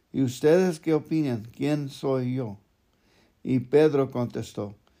 ¿y ustedes qué opinan? ¿Quién soy yo? Y Pedro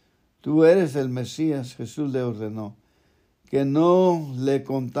contestó: tú eres el Mesías. Jesús le ordenó que no le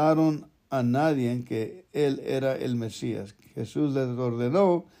contaron a nadie que él era el Mesías. Jesús les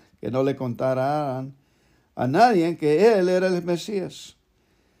ordenó que no le contaran a nadie que él era el Mesías.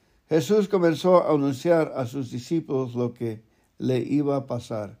 Jesús comenzó a anunciar a sus discípulos lo que le iba a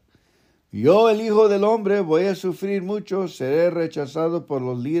pasar. Yo, el Hijo del Hombre, voy a sufrir mucho, seré rechazado por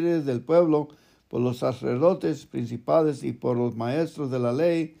los líderes del pueblo, por los sacerdotes principales y por los maestros de la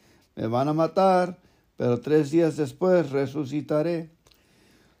ley. Me van a matar, pero 3 días después resucitaré.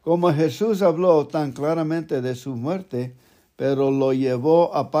 Como Jesús habló tan claramente de su muerte, pero lo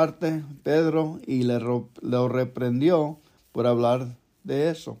llevó aparte Pedro y lo reprendió por hablar de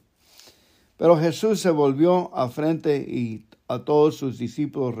eso. Pero Jesús se volvió a frente y a todos sus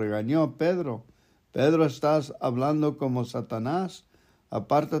discípulos regañó: Pedro, estás hablando como Satanás.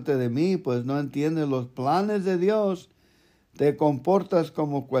 Apártate de mí, pues no entiendes los planes de Dios. Te comportas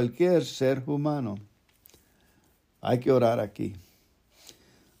como cualquier ser humano. Hay que orar aquí.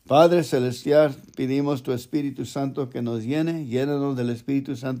 Padre Celestial, pedimos tu Espíritu Santo que nos llene. Llénanos del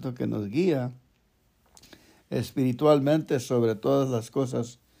Espíritu Santo que nos guía espiritualmente sobre todas las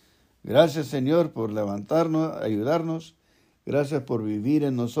cosas. Gracias, Señor, por levantarnos, ayudarnos. Gracias por vivir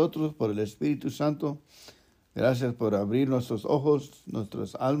en nosotros, por el Espíritu Santo. Gracias por abrir nuestros ojos,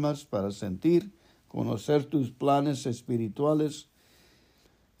 nuestras almas para sentir, conocer tus planes espirituales.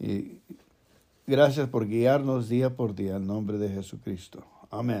 Y gracias por guiarnos día por día en nombre de Jesucristo.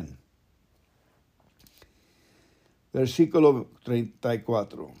 Amén. Versículo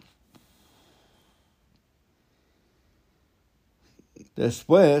 34.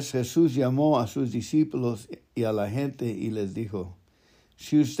 Después Jesús llamó a sus discípulos y a la gente y les dijo: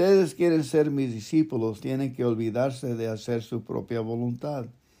 Si ustedes quieren ser mis discípulos, tienen que olvidarse de hacer su propia voluntad.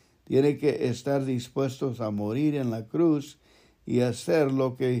 Tienen que estar dispuestos a morir en la cruz y hacer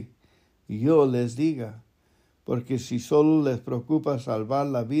lo que yo les diga. Porque si solo les preocupa salvar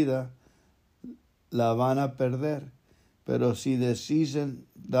la vida, la van a perder. Pero si deciden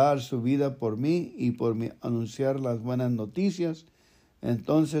dar su vida por mí y por anunciar las buenas noticias,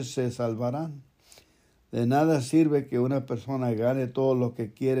 entonces se salvarán. De nada sirve que una persona gane todo lo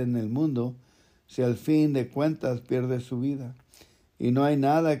que quiere en el mundo si al fin de cuentas pierde su vida. Y no hay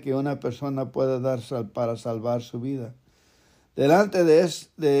nada que una persona pueda dar para salvar su vida. Delante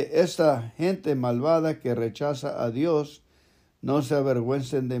de esta gente malvada que rechaza a Dios, no se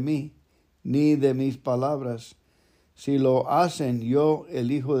avergüencen de mí, ni de mis palabras. Si lo hacen, yo,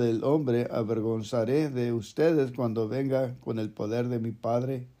 el Hijo del Hombre, avergonzaré de ustedes cuando venga con el poder de mi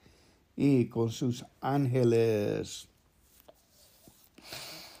Padre y con sus ángeles.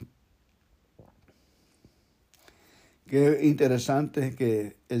 Qué interesante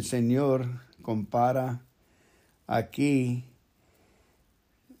que el Señor compara aquí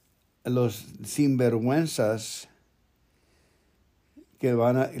los sinvergüenzas que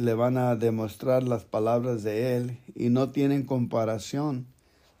le van a demostrar las palabras de Él y no tienen comparación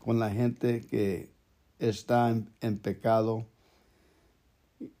con la gente que está en pecado,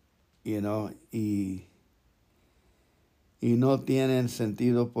 y no tienen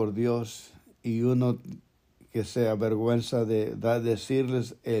sentido por Dios, y uno que se avergüenza de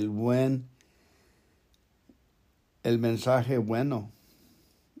decirles el mensaje bueno,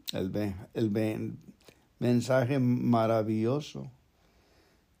 el mensaje maravilloso,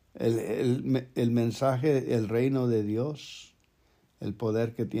 el mensaje del reino de Dios, el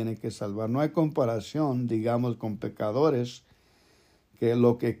poder que tiene que salvar. No hay comparación, digamos, con pecadores que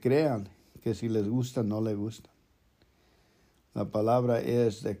lo que crean, que si les gusta, no les gusta. La palabra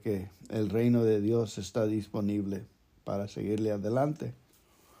es de que el reino de Dios está disponible para seguirle adelante.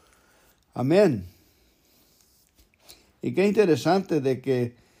 Amén. Y qué interesante de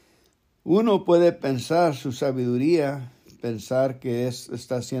que uno puede pensar su sabiduría, pensar que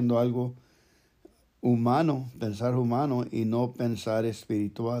está haciendo algo humano, pensar humano y no pensar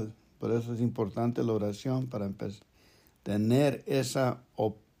espiritual. Por eso es importante la oración para empezar. Tener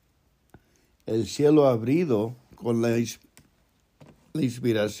el cielo abrido con la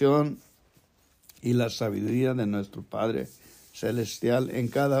inspiración y la sabiduría de nuestro Padre Celestial en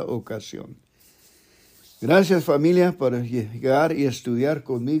cada ocasión. Gracias, familia, por llegar y estudiar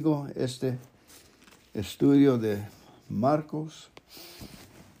conmigo este estudio de Marcos.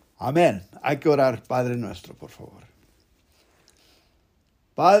 Amén. Hay que orar, Padre nuestro, por favor.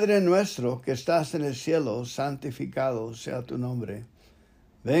 Padre nuestro que estás en el cielo, santificado sea tu nombre.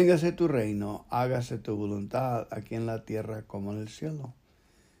 Véngase tu reino, hágase tu voluntad aquí en la tierra como en el cielo.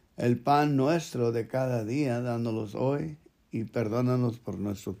 El pan nuestro de cada día, dándolos hoy, y perdónanos por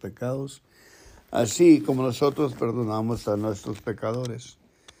nuestros pecados, así como nosotros perdonamos a nuestros pecadores.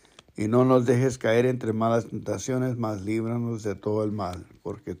 Y no nos dejes caer entre malas tentaciones, mas líbranos de todo el mal,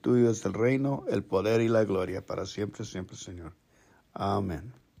 porque tuyo es el reino, el poder y la gloria para siempre, siempre, Señor.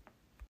 Amén.